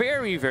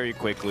 very, very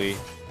quickly.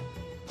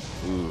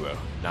 Ooh,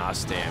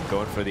 Nostam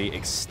going for the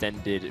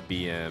extended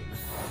BM.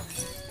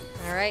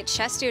 All right,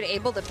 Chessdude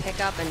able to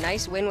pick up a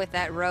nice win with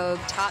that Rogue.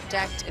 Top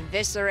decked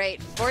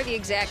Eviscerate for the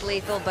exact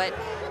lethal, but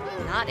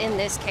not in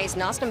this case.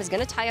 Nostam is going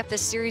to tie up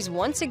this series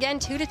once again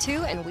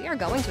 2-2, and we are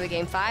going to a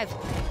game 5.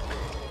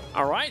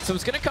 All right, so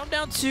it's going to come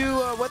down to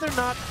whether or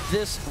not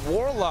this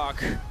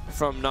Warlock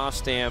from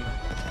Nostam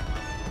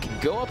can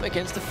go up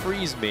against the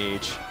Freeze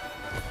Mage.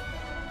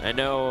 I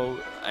know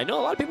a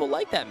lot of people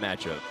like that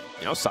matchup.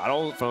 You know,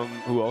 Sottle,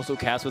 who also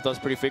casts with us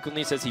pretty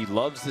frequently, says he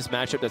loves this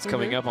matchup that's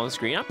coming up on the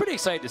screen. I'm pretty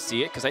excited to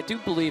see it because I do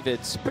believe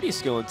it's pretty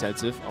skill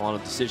intensive, a lot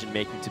of decision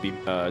making to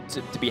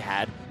be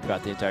had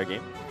throughout the entire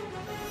game.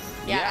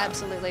 Yeah,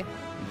 absolutely.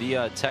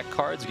 The tech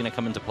card's going to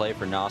come into play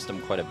for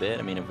Nostam quite a bit.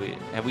 I mean,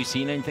 have we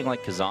seen anything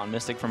like Kazan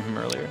Mystic from him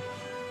earlier?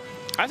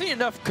 I think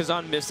enough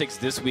Kazan Mystics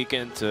this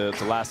weekend to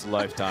last a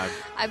lifetime.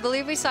 I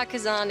believe we saw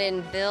Kazan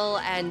in Bill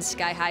and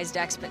Sky High's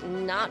decks, but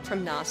not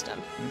from Nostam.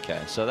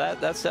 Okay, so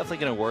that's definitely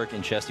going to work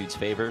in Chessdude's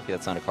favor.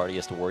 That's not a card he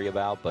has to worry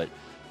about, but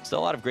still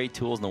a lot of great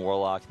tools in the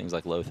Warlock, things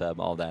like Lotheb,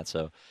 all that.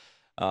 So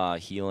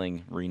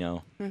healing,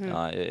 Reno,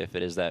 if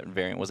it is that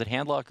variant. Was it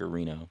Handlock or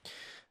Reno?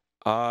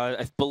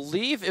 I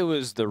believe it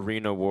was the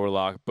Reno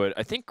Warlock, but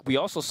I think we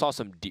also saw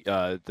some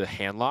the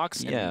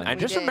handlocks. Yeah, and I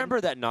just remember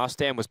that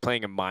Nostam was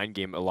playing a mind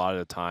game a lot of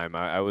the time.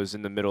 I was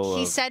in the middle of...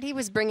 He said he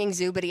was bringing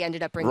Zoo, but he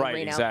ended up bringing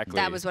Reno. Exactly.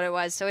 That was what it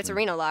was, so it's a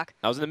Reno lock.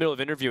 I was in the middle of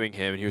interviewing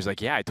him, and he was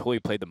like, yeah, I totally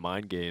played the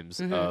mind games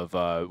of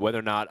whether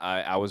or not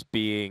I was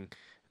being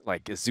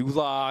like a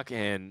Zoolock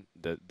and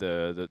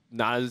the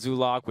not a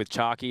Zoolock with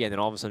Chalky, and then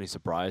all of a sudden he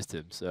surprised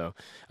him. So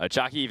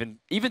Chalky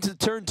even to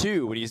turn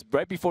 2 when he's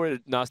right before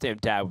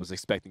Nostam tab was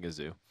expecting a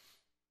Zoo.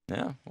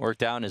 Yeah,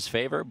 worked out in his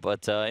favor.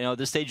 But you know, at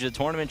this stage of the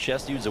tournament,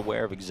 Chessdude's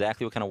aware of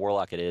exactly what kind of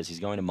Warlock it is. He's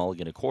going to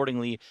mulligan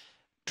accordingly.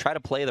 Try to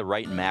play the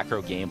right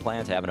macro game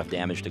plan to have enough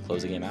damage to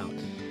close the game out.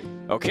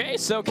 Okay,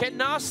 so can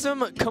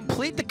Nostam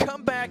complete the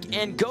comeback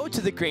and go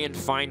to the grand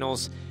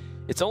finals?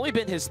 It's only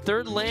been his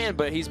 3rd land,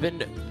 but he's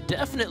been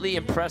definitely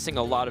impressing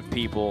a lot of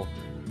people.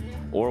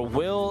 Or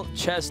will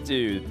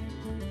Chessdude,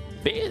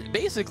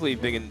 basically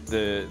being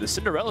the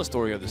Cinderella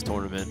story of this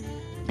tournament,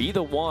 be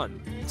the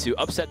one to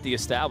upset the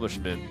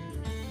establishment?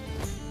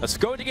 Let's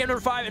go to game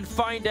number 5 and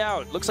find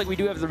out. Looks like we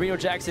do have the Reno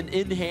Jackson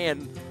in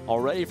hand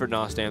already for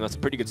Nostam. That's a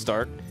pretty good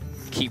start.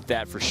 Keep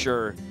that for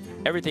sure.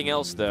 Everything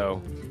else,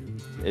 though,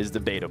 is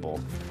debatable.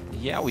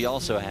 Yeah, we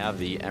also have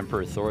the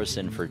Emperor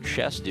Thaurissan for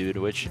Chessdude,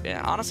 which,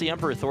 honestly,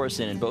 Emperor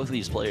Thaurissan in both of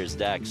these players'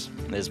 decks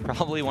is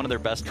probably one of their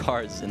best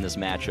cards in this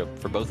matchup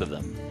for both of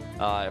them.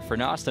 For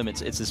Nostam, it's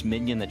this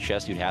minion that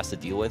Chessdude has to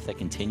deal with that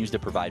continues to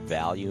provide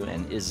value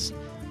and is,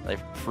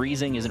 like,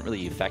 freezing isn't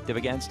really effective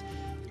against.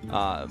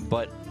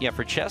 But yeah,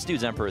 for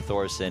Chessdude's Emperor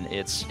Thaurissan,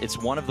 it's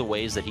one of the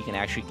ways that he can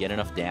actually get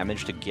enough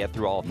damage to get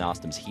through all of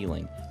Nostam's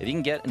healing. If he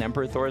can get an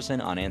Emperor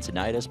Thaurissan on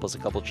Antonidas plus a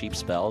couple cheap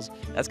spells,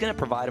 that's going to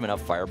provide him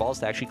enough fireballs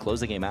to actually close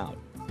the game out.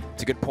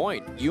 It's a good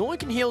point. You only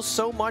can heal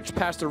so much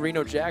past the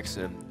Reno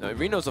Jackson.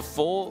 Reno's a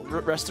full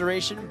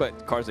restoration,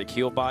 but cards like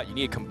Healbot, you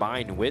need to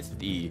combine with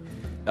the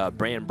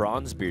Brand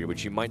Bronzebeard,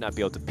 which you might not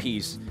be able to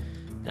piece.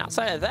 And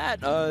outside of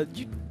that,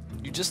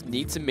 you just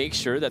need to make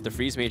sure that the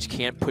Freeze Mage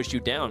can't push you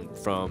down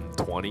from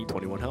 20,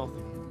 21 health.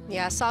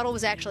 Yeah, Sottle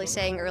was actually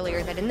saying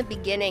earlier that in the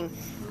beginning,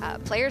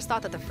 players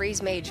thought that the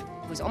Freeze Mage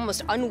was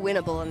almost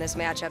unwinnable in this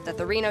matchup, that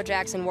the Reno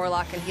Jackson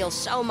Warlock can heal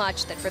so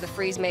much that for the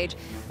Freeze Mage,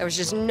 there was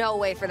just no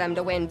way for them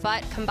to win.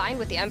 But combined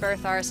with the Emperor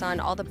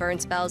Thaurissan, all the burn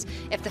spells,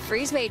 if the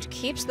Freeze Mage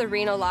keeps the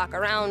Reno lock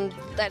around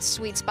that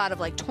sweet spot of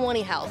like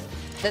 20 health,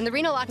 then the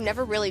Reno lock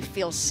never really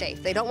feels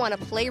safe. They don't want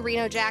to play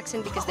Reno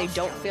Jackson because they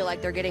don't feel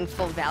like they're getting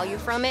full value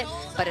from it,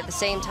 but at the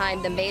same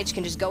time, the Mage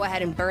can just go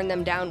ahead and burn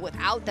them down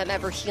without them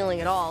ever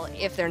healing at all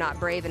if they're not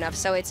brave enough.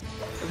 So it's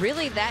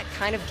really that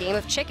kind of game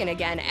of chicken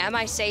again. Am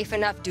I safe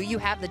enough? Do you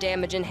have the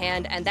damage in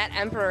hand? And that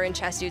Emperor in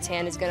Chessdude's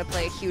hand is going to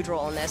play a huge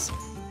role in this.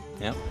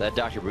 Yeah, that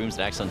Dr. Boom's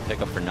an excellent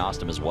pickup for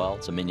Nostam as well.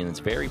 It's a minion that's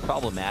very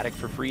problematic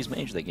for Freeze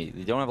Mage. They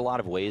don't have a lot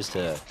of ways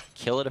to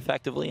kill it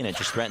effectively, and it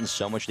just threatens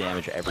so much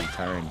damage every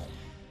turn.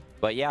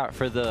 But yeah,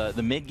 for the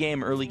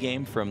mid-game, early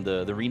game from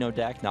the Reno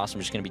deck, Nostam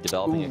is just going to be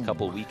developing a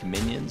couple weak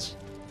minions.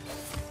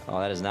 Oh,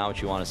 that is not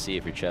what you want to see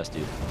if you're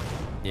Chessdude.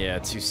 Yeah,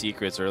 2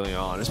 secrets early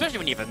on, especially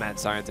when you have a Mad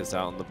Scientist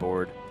out on the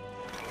board.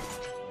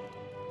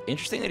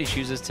 Interesting that he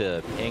chooses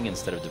to ping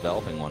instead of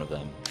developing one of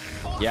them.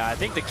 Yeah, I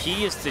think the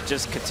key is to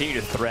just continue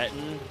to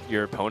threaten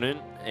your opponent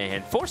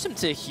and force him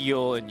to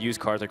heal and use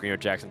cards like Reno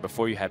Jackson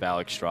before you have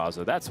Alex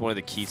Straza. That's one of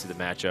the keys to the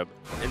matchup.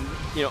 And,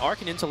 you know,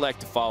 Arcane Intellect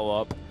to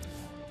follow up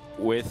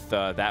with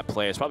that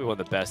play is probably one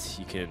of the best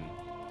you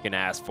can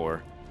ask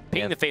for.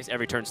 Pinging the face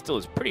every turn still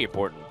is pretty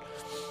important.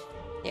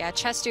 Yeah,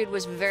 Chessdude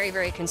was very,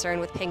 very concerned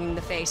with pinging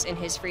the face in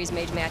his Freeze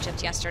Mage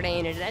matchups yesterday,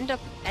 and it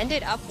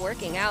ended up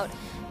working out.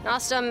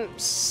 Nostam,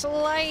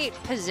 slight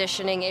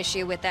positioning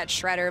issue with that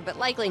Shredder, but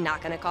likely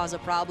not going to cause a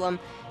problem.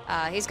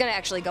 He's going to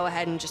actually go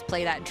ahead and just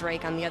play that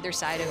Drake on the other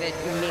side of it,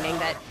 meaning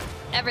that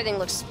everything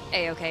looks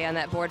A-okay on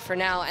that board for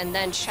now. And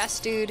then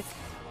Chessdude,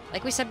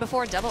 like we said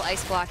before, double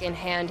Ice Block in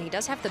hand. He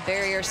does have the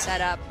barrier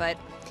set up, but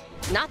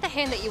not the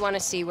hand that you want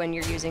to see when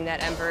you're using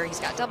that Emperor. He's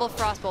got double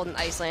Frostbolt and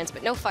Ice Lance,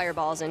 but no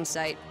Fireballs in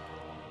sight.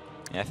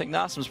 Yeah, I think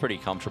Nostam's pretty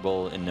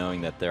comfortable in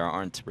knowing that there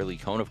aren't really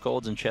Cone of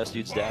Colds in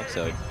Chessdude's deck,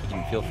 so you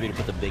can feel free to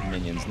put the big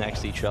minions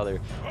next to each other.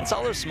 It's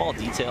all those small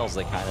details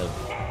that kind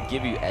of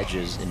give you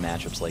edges in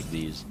matchups like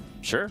these.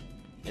 Sure.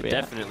 It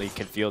definitely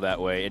can feel that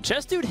way. And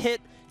Chessdude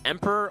hit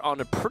Emperor on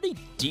a pretty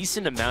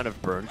decent amount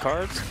of burn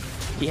cards.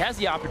 He has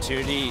the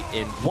opportunity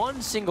in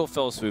one single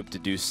fell swoop to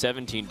do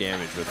 17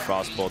 damage with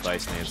Frostbolt,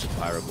 Ice Lance, and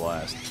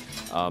Pyroblast.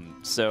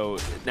 So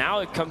now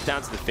it comes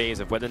down to the phase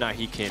of whether or not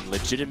he can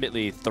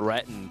legitimately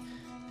threaten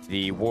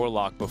the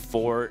Warlock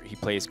before he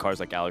plays cards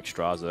like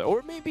Alexstrasza,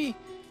 or maybe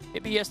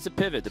he has to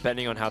pivot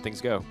depending on how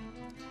things go.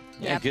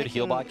 Yeah, good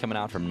heal bot coming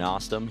out from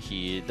Nostam.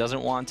 He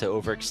doesn't want to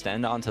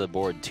overextend onto the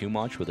board too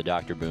much with a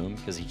Dr. Boom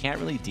because he can't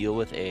really deal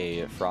with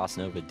a Frost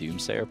Nova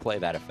Doomsayer play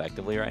that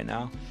effectively right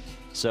now.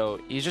 So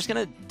he's just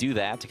going to do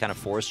that to kind of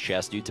force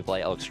Chessdude to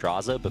play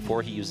Alexstrasza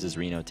before he uses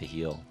Reno to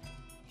heal.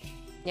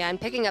 Yeah,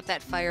 and picking up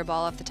that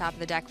Fireball off the top of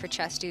the deck for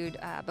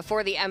Chessdude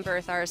before the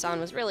Emperor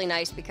Thaurissan was really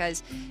nice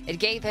because it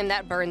gave him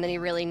that burn that he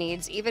really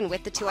needs, even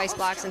with the 2 ice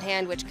blocks in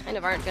hand, which kind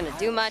of aren't going to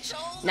do much.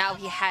 Now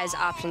he has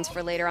options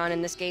for later on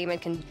in this game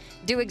and can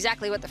do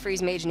exactly what the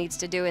Freeze Mage needs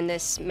to do in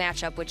this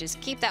matchup, which is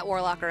keep that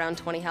Warlock around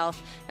 20 health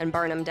and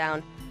burn him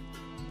down.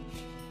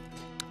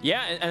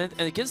 Yeah, and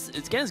again,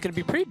 it's going to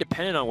be pretty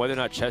dependent on whether or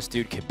not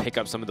Chessdude can pick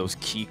up some of those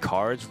key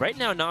cards. Right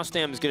now,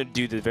 Nostam is going to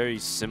do the very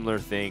similar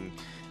thing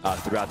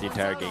throughout the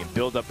entire game.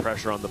 Build up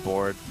pressure on the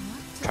board,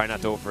 try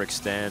not to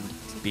overextend,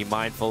 be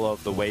mindful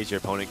of the ways your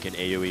opponent can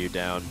AoE you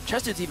down.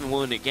 Chessdude's even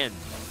willing to, again,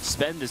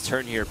 spend his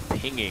turn here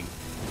pinging.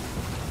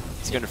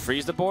 Is he going to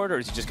freeze the board, or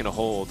is he just going to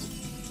hold?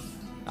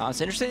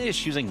 It's interesting that he's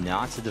choosing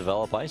not to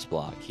develop Ice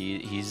Block.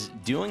 He's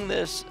doing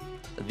this.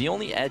 The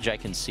only edge I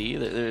can see,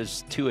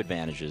 there's 2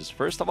 advantages.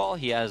 First of all,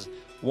 he has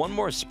 1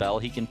 more spell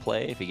he can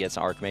play if he gets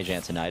Archmage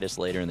Antonidas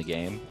later in the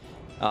game.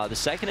 The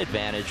second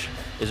advantage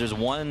is there's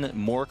 1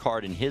 more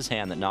card in his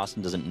hand that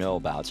Nostam doesn't know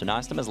about, so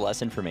Nostam has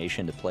less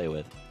information to play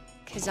with.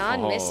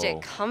 Kazan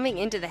Mystic coming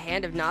into the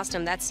hand of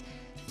Nostam. That's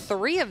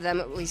 3 of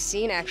them we've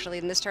seen actually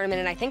in this tournament,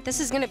 and I think this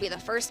is going to be the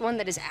first one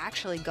that is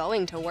actually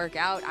going to work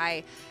out.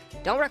 I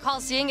don't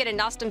recall seeing it in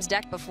Nostam's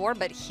deck before,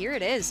 but here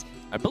it is.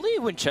 I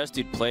believe when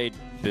Chessdude played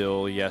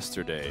Bill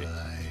yesterday,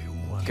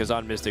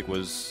 Kazan Mystic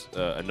was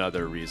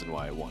another reason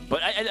why I won.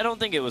 But I don't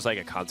think it was like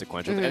a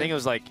consequential thing. I think it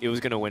was like it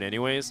was going to win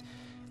anyways.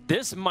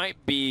 This might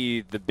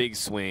be the big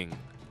swing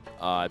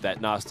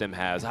that Nostam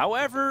has.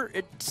 However,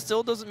 it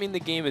still doesn't mean the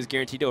game is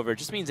guaranteed over. It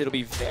just means it'll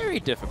be very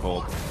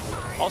difficult.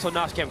 Also,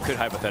 Nostam could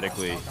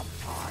hypothetically...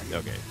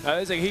 Okay.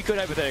 It's like he could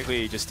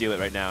hypothetically just steal it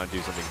right now and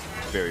do something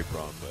very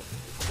prompt. But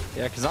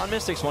yeah, Kazan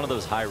Mystic's one of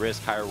those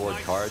high-risk, high-reward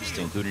cards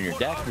to include in your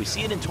deck. We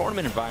see it in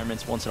tournament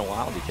environments once in a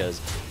while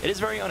because it is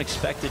very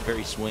unexpected,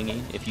 very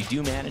swingy. If you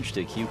do manage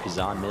to cue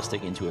Kazan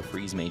Mystic into a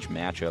Freeze Mage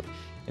matchup,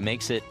 it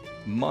makes it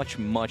much,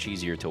 much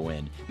easier to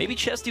win. Maybe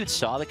Chessdude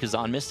saw the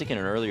Kazan Mystic in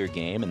an earlier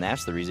game, and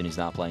that's the reason he's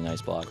not playing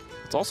Ice Block.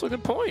 it's also a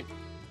good point.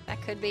 That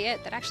could be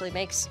it. That actually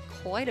makes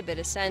quite a bit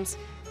of sense.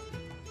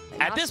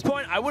 At this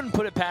point, I wouldn't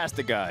put it past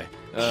the guy.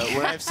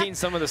 When I've seen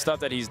some of the stuff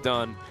that he's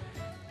done,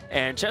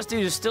 and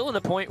Chessdude is still in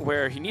a point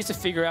where he needs to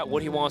figure out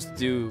what he wants to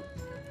do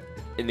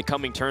in the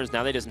coming turns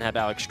now that he doesn't have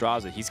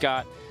Alexstrasza. He's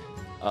got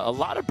a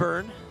lot of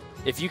burn.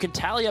 If you can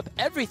tally up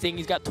everything,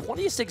 he's got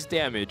 26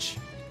 damage.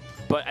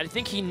 But I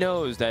think he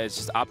knows that it's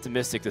just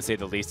optimistic, to say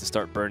the least, to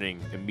start burning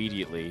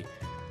immediately.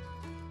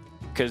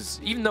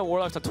 Because even though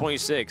Warlock's on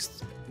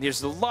 26,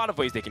 there's a lot of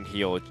ways they can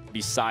heal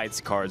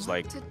besides cards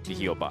like the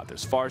heal bot.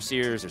 There's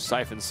Farseers, there's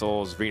Siphon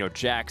Souls, Reno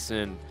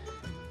Jackson.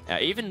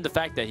 Even the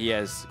fact that he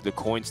has the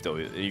coin still,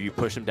 if you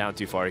push him down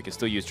too far, he can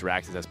still use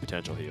Jiraxis as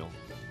potential heal.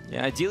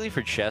 Yeah, ideally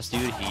for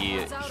Chessdude,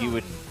 he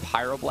would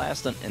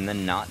Pyroblast and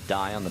then not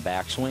die on the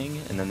backswing,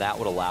 and then that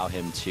would allow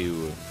him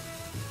to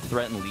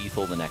threaten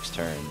lethal the next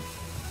turn.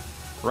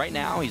 Right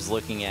now, he's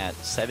looking at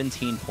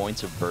 17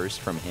 points of burst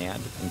from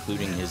hand,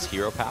 including his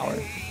hero power.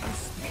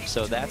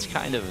 So that's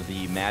kind of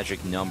the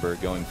magic number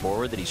going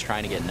forward that he's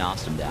trying to get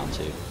Nostam down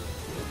to.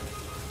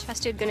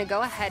 Chessdude going to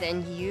go ahead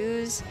and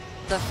use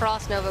the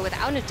Frost Nova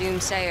without a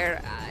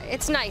Doomsayer.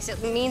 It's nice.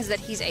 It means that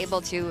he's able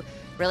to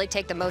really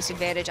take the most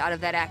advantage out of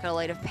that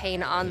Acolyte of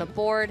Pain on the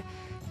board.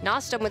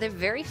 Nostam with a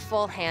very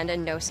full hand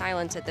and no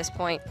silence at this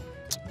point.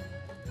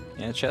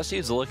 Yeah,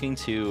 Chessdude's looking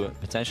to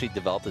potentially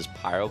develop his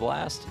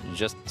Pyroblast and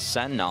just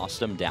send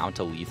Nostam down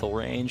to lethal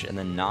range and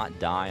then not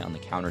die on the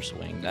counter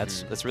swing.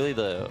 That's really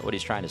what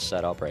he's trying to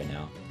set up right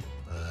now.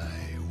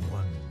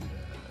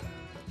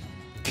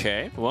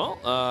 Okay, well,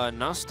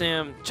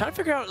 Nostam trying to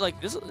figure out,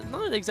 like, this is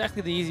not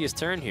exactly the easiest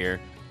turn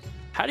here.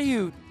 How do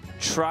you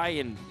try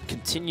and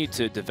continue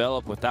to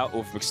develop without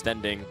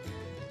overextending?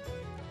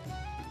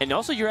 And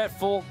also, you're at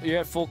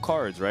full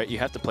cards, right? You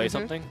have to play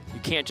something.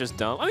 You can't just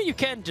dump. I mean, you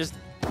can just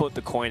put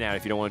the coin out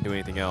if you don't want to do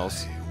anything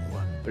else,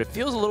 but it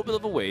feels a little bit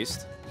of a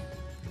waste.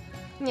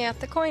 Yeah,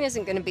 the coin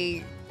isn't going to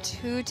be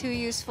too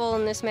useful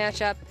in this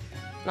matchup.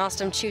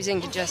 Nostam choosing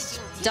to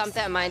just dump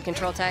that Mind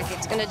Control tech.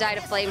 It's going to die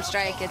to Flame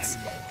Strike. It's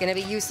going to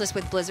be useless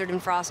with Blizzard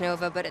and Frost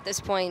Nova, but at this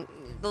point,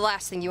 the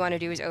last thing you want to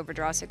do is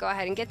overdraw, so go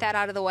ahead and get that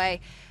out of the way.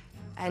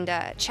 And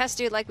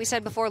Chessdude, like we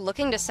said before,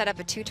 looking to set up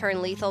a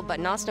 2-turn lethal, but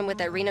Nostam with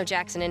that Reno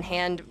Jackson in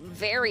hand,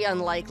 very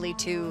unlikely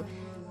to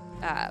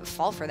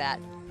fall for that.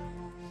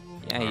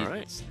 Yeah,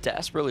 he's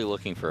desperately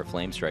looking for a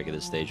Flame Strike at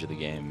this stage of the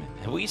game.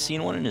 Have we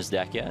seen one in his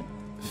deck yet?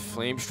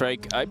 Flame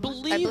Strike, I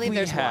believe we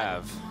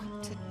have.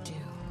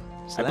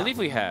 I believe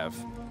we have.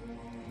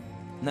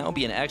 And that would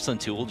be an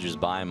excellent tool to just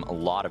buy him a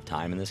lot of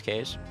time in this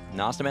case.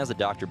 Nostam has a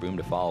Dr. Boom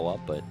to follow up,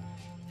 but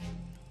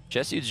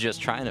Chessdude's just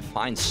trying to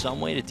find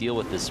some way to deal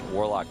with this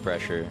Warlock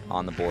pressure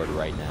on the board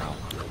right now.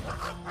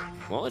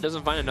 Well, it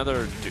doesn't find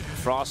another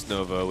Frost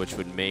Nova, which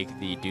would make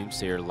the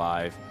Doomsayer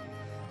live.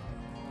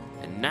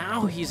 And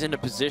now he's in a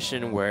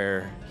position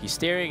where he's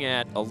staring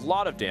at a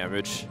lot of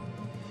damage.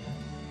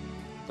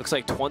 Looks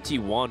like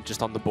 21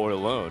 just on the board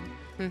alone.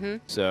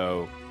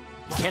 So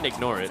you can't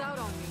ignore it.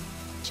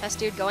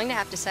 Chessdude going to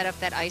have to set up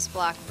that ice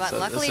block, but So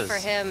luckily for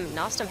him,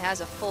 Nostam has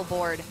a full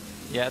board.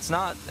 Yeah, it's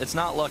not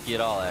lucky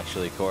at all,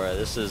 actually, Cora.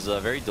 This is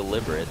very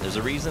deliberate. There's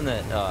a reason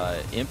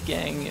that Imp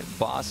Gang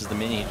boss is the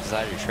minion he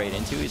decided to trade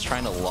into. He's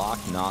trying to lock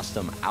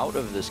Nostam out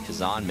of this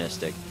Kazan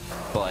Mystic,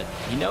 but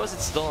he knows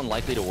it's still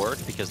unlikely to work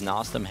because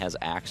Nostam has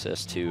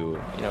access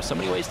to, so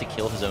many ways to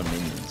kill his own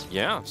minions.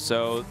 Yeah,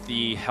 so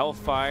the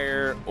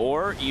Hellfire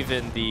or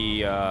even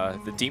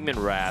the Demon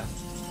Wrath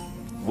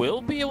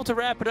will be able to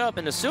wrap it up,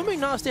 and assuming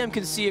Nostam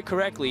can see it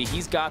correctly,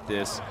 he's got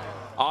this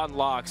on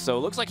lock. So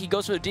it looks like he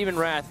goes for the Demon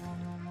Wrath.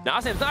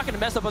 Nostam's not going to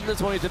mess up on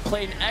this one. He's been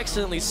playing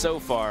excellently so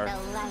far.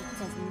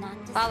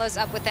 Follows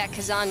up with that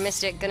Kazan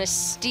Mystic, gonna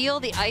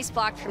steal the ice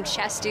block from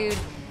Chessdude.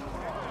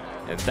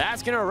 And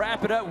that's going to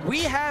wrap it up.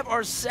 We have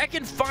our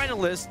second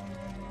finalist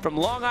from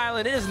Long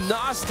Island. It is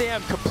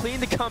Nostam completing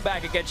the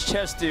comeback against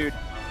Chessdude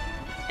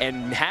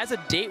and has a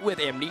date with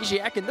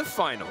Amnesiac in the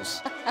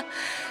finals.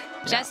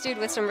 Chessdude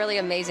with some really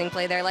amazing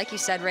play there. Like you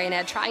said,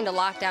 Raynad, trying to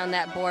lock down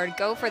that board,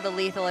 go for the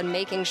lethal, and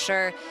making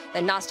sure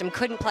that Nostam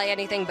couldn't play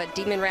anything but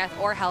Demon Wrath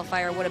or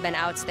Hellfire would have been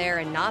outs there.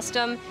 And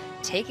Nostam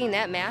taking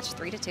that match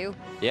 3-2.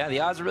 Yeah, the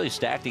odds are really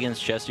stacked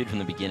against Chessdude from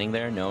the beginning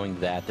there, knowing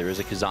that there is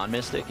a Kazan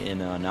Mystic in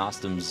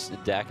Nostam's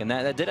deck. And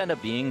that did end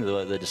up being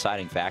the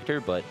deciding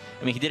factor. But,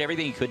 I mean, he did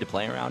everything he could to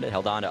play around it,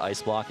 held on to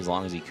Ice Block as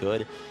long as he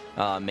could.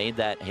 Made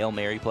that Hail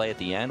Mary play at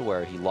the end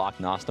where he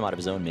locked Nostam out of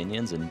his own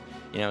minions and,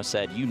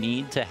 said, you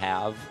need to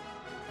have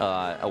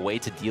a way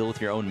to deal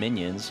with your own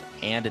minions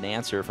and an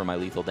answer for my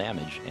lethal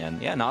damage. And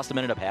yeah, Nostam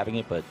ended up having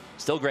it, but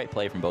still great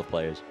play from both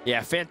players.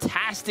 Yeah,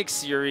 fantastic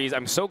series.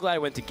 I'm so glad I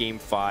went to Game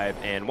 5.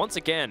 And once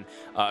again,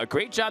 a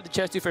great job to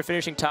Chessdude for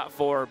finishing top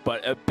 4,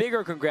 but a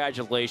bigger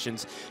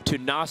congratulations to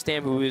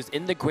Nostam, who is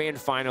in the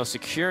grand final,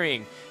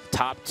 securing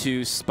top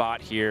 2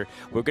 spot here.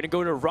 We're going to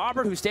go to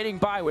Robert, who's standing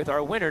by with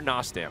our winner,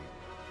 Nostam.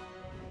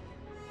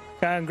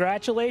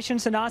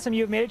 Congratulations to Nostam.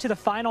 You've made it to the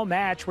final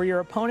match where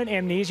your opponent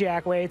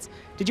Amnesiac waits.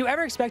 Did you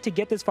ever expect to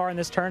get this far in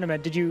this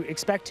tournament? Did you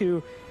expect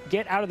to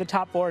get out of the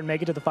top 4 and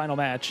make it to the final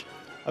match?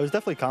 I was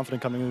definitely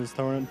confident coming into this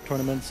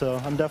tournament, so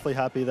I'm definitely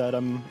happy that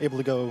I'm able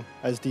to go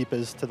as deep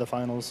as to the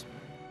finals.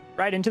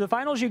 Right, into the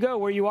finals you go,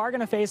 where you are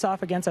going to face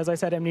off against, as I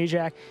said,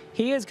 Amnesiac.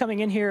 He is coming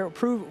in here,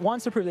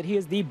 wants to prove that he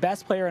is the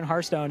best player in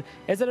Hearthstone.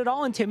 Is it at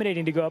all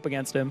intimidating to go up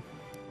against him?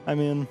 I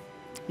mean,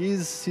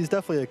 he's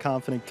definitely a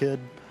confident kid,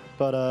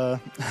 but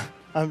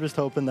I'm just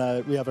hoping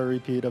that we have a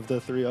repeat of the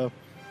 3-0.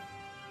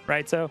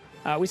 Right, so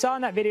we saw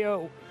in that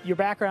video your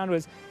background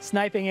was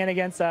sniping in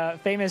against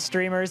famous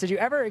streamers. Did you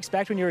ever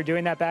expect when you were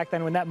doing that back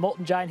then, when that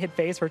Molten Giant hit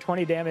face for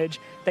 20 damage,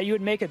 that you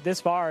would make it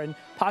this far and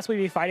possibly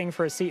be fighting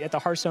for a seat at the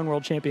Hearthstone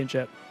World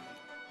Championship?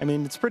 I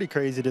mean, it's pretty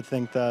crazy to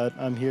think that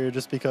I'm here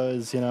just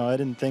because, I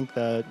didn't think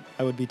that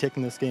I would be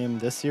taking this game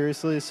this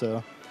seriously,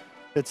 so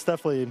it's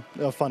definitely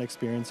a fun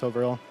experience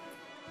overall.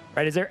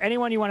 Right, is there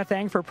anyone you want to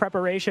thank for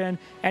preparation,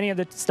 any of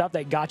the stuff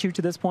that got you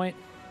to this point?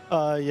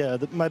 Yeah,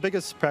 my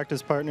biggest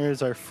practice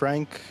partners are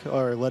Frank,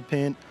 or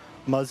Leadpaint,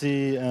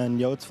 Muzzy,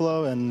 and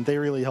Yotzflow, and they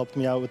really helped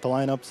me out with the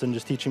lineups and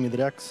just teaching me the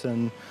decks,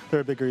 and they're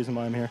a big reason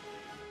why I'm here.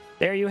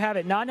 There you have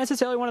it. Not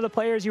necessarily one of the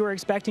players you were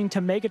expecting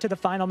to make it to the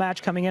final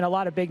match coming in, a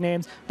lot of big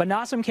names, but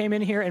Nostam came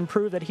in here and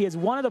proved that he is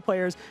one of the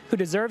players who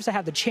deserves to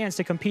have the chance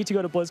to compete to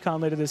go to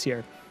BlizzCon later this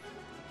year.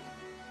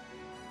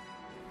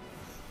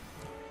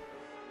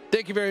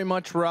 Thank you very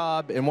much,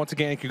 Rob. And once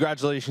again,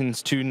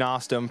 congratulations to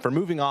Nostam for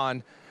moving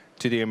on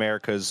to the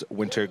America's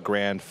Winter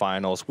Grand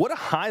Finals. What a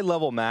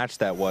high-level match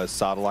that was,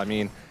 Sadal. I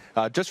mean,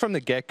 just from the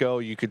get-go,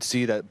 you could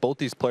see that both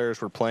these players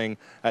were playing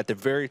at the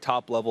very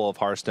top level of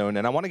Hearthstone.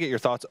 And I want to get your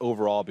thoughts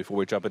overall before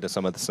we jump into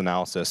some of this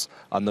analysis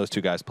on those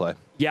two guys' play.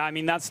 Yeah, I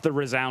mean, that's the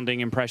resounding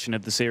impression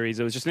of the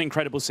series. It was just an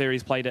incredible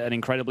series, played at an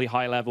incredibly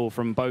high level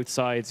from both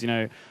sides.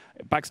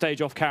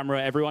 Backstage off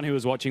camera, everyone who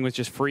was watching was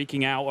just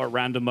freaking out at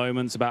random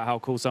moments about how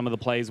cool some of the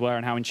plays were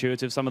and how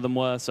intuitive some of them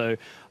were. So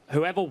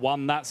whoever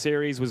won that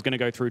series was going to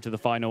go through to the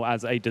final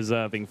as a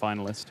deserving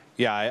finalist.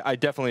 Yeah, I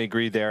definitely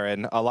agree there.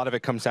 And a lot of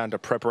it comes down to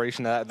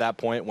preparation at that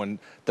point when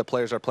the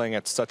players are playing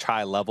at such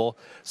high level.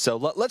 So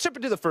let's jump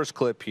into the first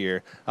clip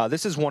here.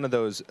 This is one of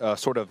those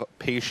sort of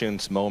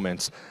patience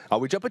moments.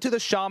 We jump into the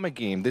Shaman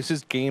game. This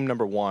is game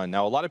number 1.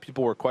 Now, a lot of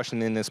people were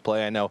questioning this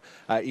play. I know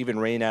even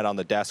Raynad on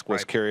the desk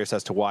was curious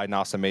as to why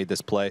Nostam made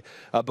this play.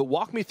 But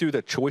walk me through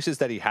the choices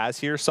that he has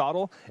here,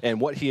 Sadal, and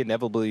what he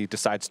inevitably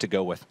decides to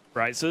go with.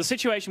 Right, so the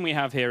situation we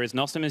have here is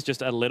Nostam is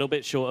just a little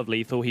bit short of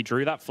lethal. He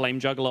drew that Flame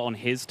Juggler on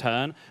his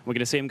turn. We're going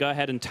to see him go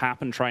ahead and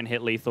tap and try and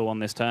hit lethal on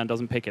this turn,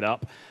 doesn't pick it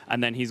up.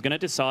 And then he's going to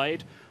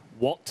decide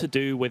what to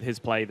do with his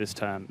play this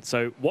turn.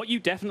 So what you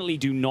definitely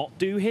do not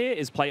do here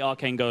is play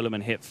Arcane Golem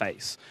and hit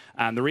face.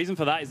 And the reason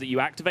for that is that you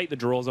activate the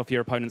draws off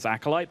your opponent's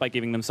Acolyte by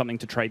giving them something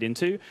to trade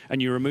into,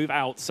 and you remove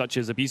outs such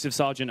as Abusive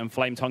Sergeant and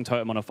Flame Tongue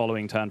Totem on a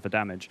following turn for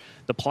damage.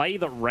 The play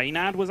that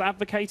Reynad was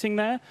advocating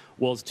there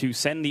was to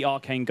send the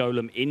Arcane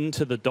Golem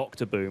into the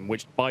Doctor Boom,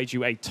 which buys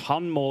you a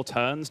ton more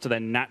turns to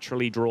then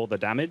naturally draw the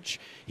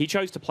damage. He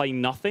chose to play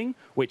nothing,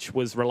 which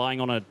was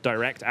relying on a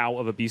direct out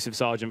of Abusive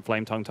Sergeant,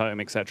 Flame Tongue Totem,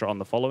 etc. on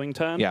the following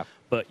turn. Yeah.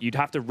 But you'd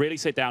have to really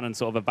sit down and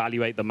sort of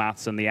evaluate the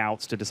maths and the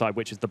outs to decide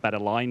which is the better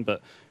line.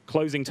 But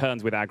closing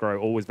turns with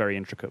aggro, always very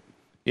intricate.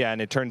 Yeah, and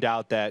it turned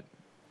out that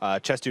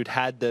Chessdude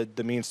had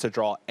the means to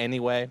draw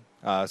anyway.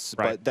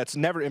 But that's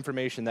never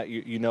information that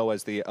you know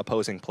as the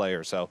opposing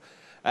player. So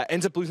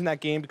ends up losing that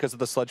game because of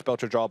the Sludge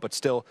Belcher draw, but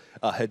still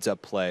a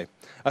heads-up play.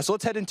 So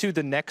let's head into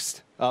the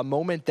next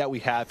moment that we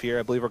have here.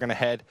 I believe we're going to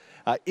head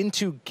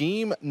into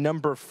game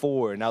number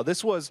 4. Now,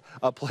 this was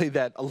a play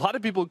that a lot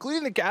of people,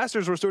 including the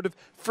casters, were sort of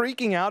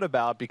freaking out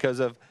about because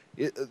of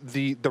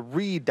the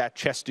read that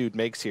Chessdude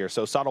makes here.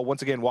 So, Sottle,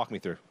 once again, walk me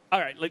through. All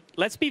right,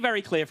 let's be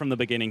very clear from the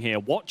beginning here.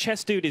 What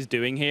Chessdude is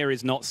doing here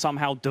is not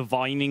somehow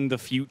divining the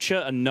future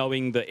and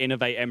knowing that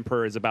Innovate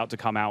Emperor is about to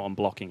come out and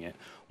blocking it.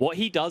 What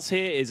he does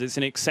here is it's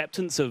an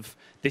acceptance of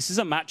this is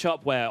a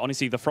matchup where,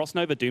 honestly, the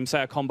Frostnova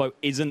Doomsayer combo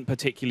isn't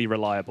particularly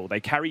reliable.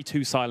 They carry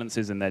 2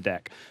 silences in their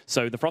deck.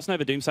 So the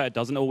Frostnova Doomsayer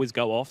doesn't always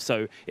go off.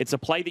 So it's a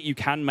play that you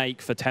can make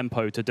for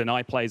tempo to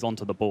deny plays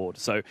onto the board.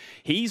 So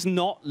he's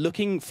not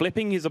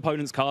flipping his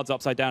opponent's cards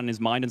upside down in his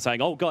mind and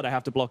saying, oh, God, I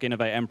have to block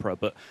Innovate Emperor.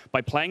 But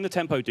by playing the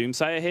tempo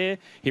Doomsayer here,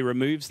 he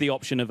removes the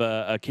option of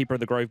a Keeper of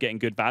the Grove getting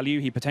good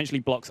value. He potentially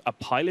blocks a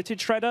Piloted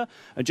Shredder.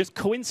 And just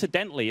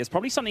coincidentally, it's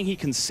probably something he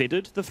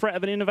considered the threat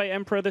of an Innovate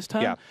Emperor this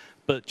turn. Yeah.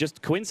 But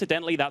just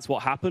coincidentally, that's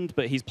what happened.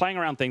 But he's playing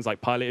around things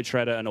like Piloted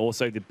Shredder and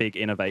also the big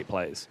Innovate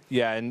plays.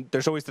 Yeah, and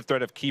there's always the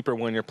threat of Keeper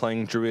when you're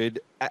playing Druid.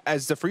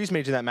 As the Freeze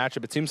Mage in that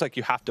matchup, it seems like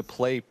you have to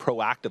play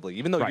proactively.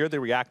 Even though you're the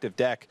reactive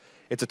deck,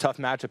 it's a tough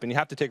matchup, and you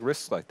have to take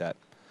risks like that.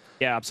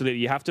 Yeah, absolutely.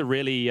 You have to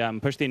really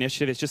push the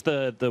initiative. It's just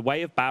the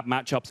way of bad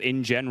matchups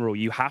in general.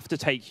 You have to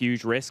take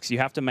huge risks. You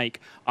have to make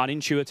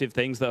unintuitive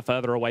things that are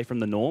further away from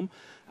the norm.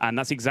 And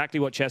that's exactly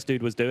what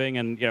Chessdude was doing.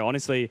 And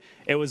honestly,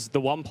 it was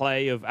the one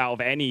play out of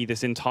any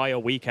this entire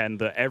weekend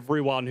that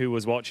everyone who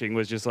was watching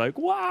was just like,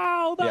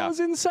 wow, that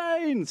was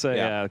insane. So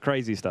yeah,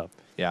 crazy stuff.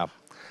 Yeah.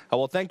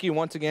 Well, thank you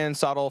once again,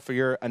 Sottle, for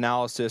your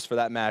analysis for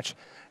that match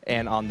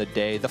and on the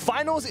day. The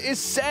finals is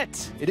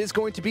set. It is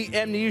going to be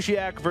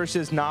Amnesiac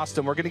versus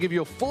Nostam. We're going to give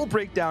you a full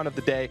breakdown of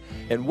the day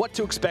and what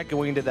to expect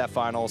going into that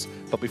finals.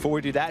 But before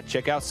we do that,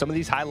 check out some of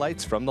these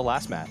highlights from the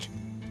last match.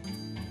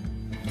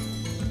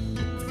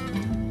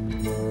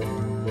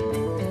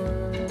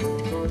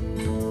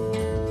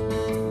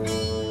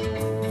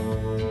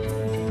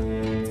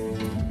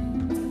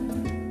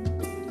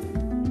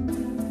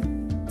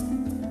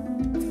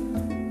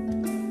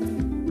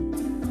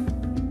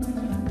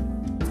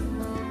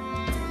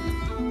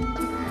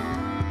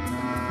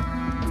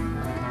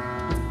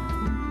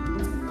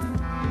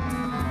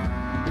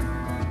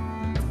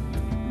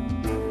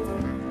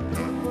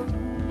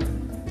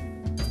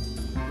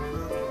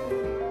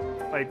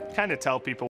 I kind of tell people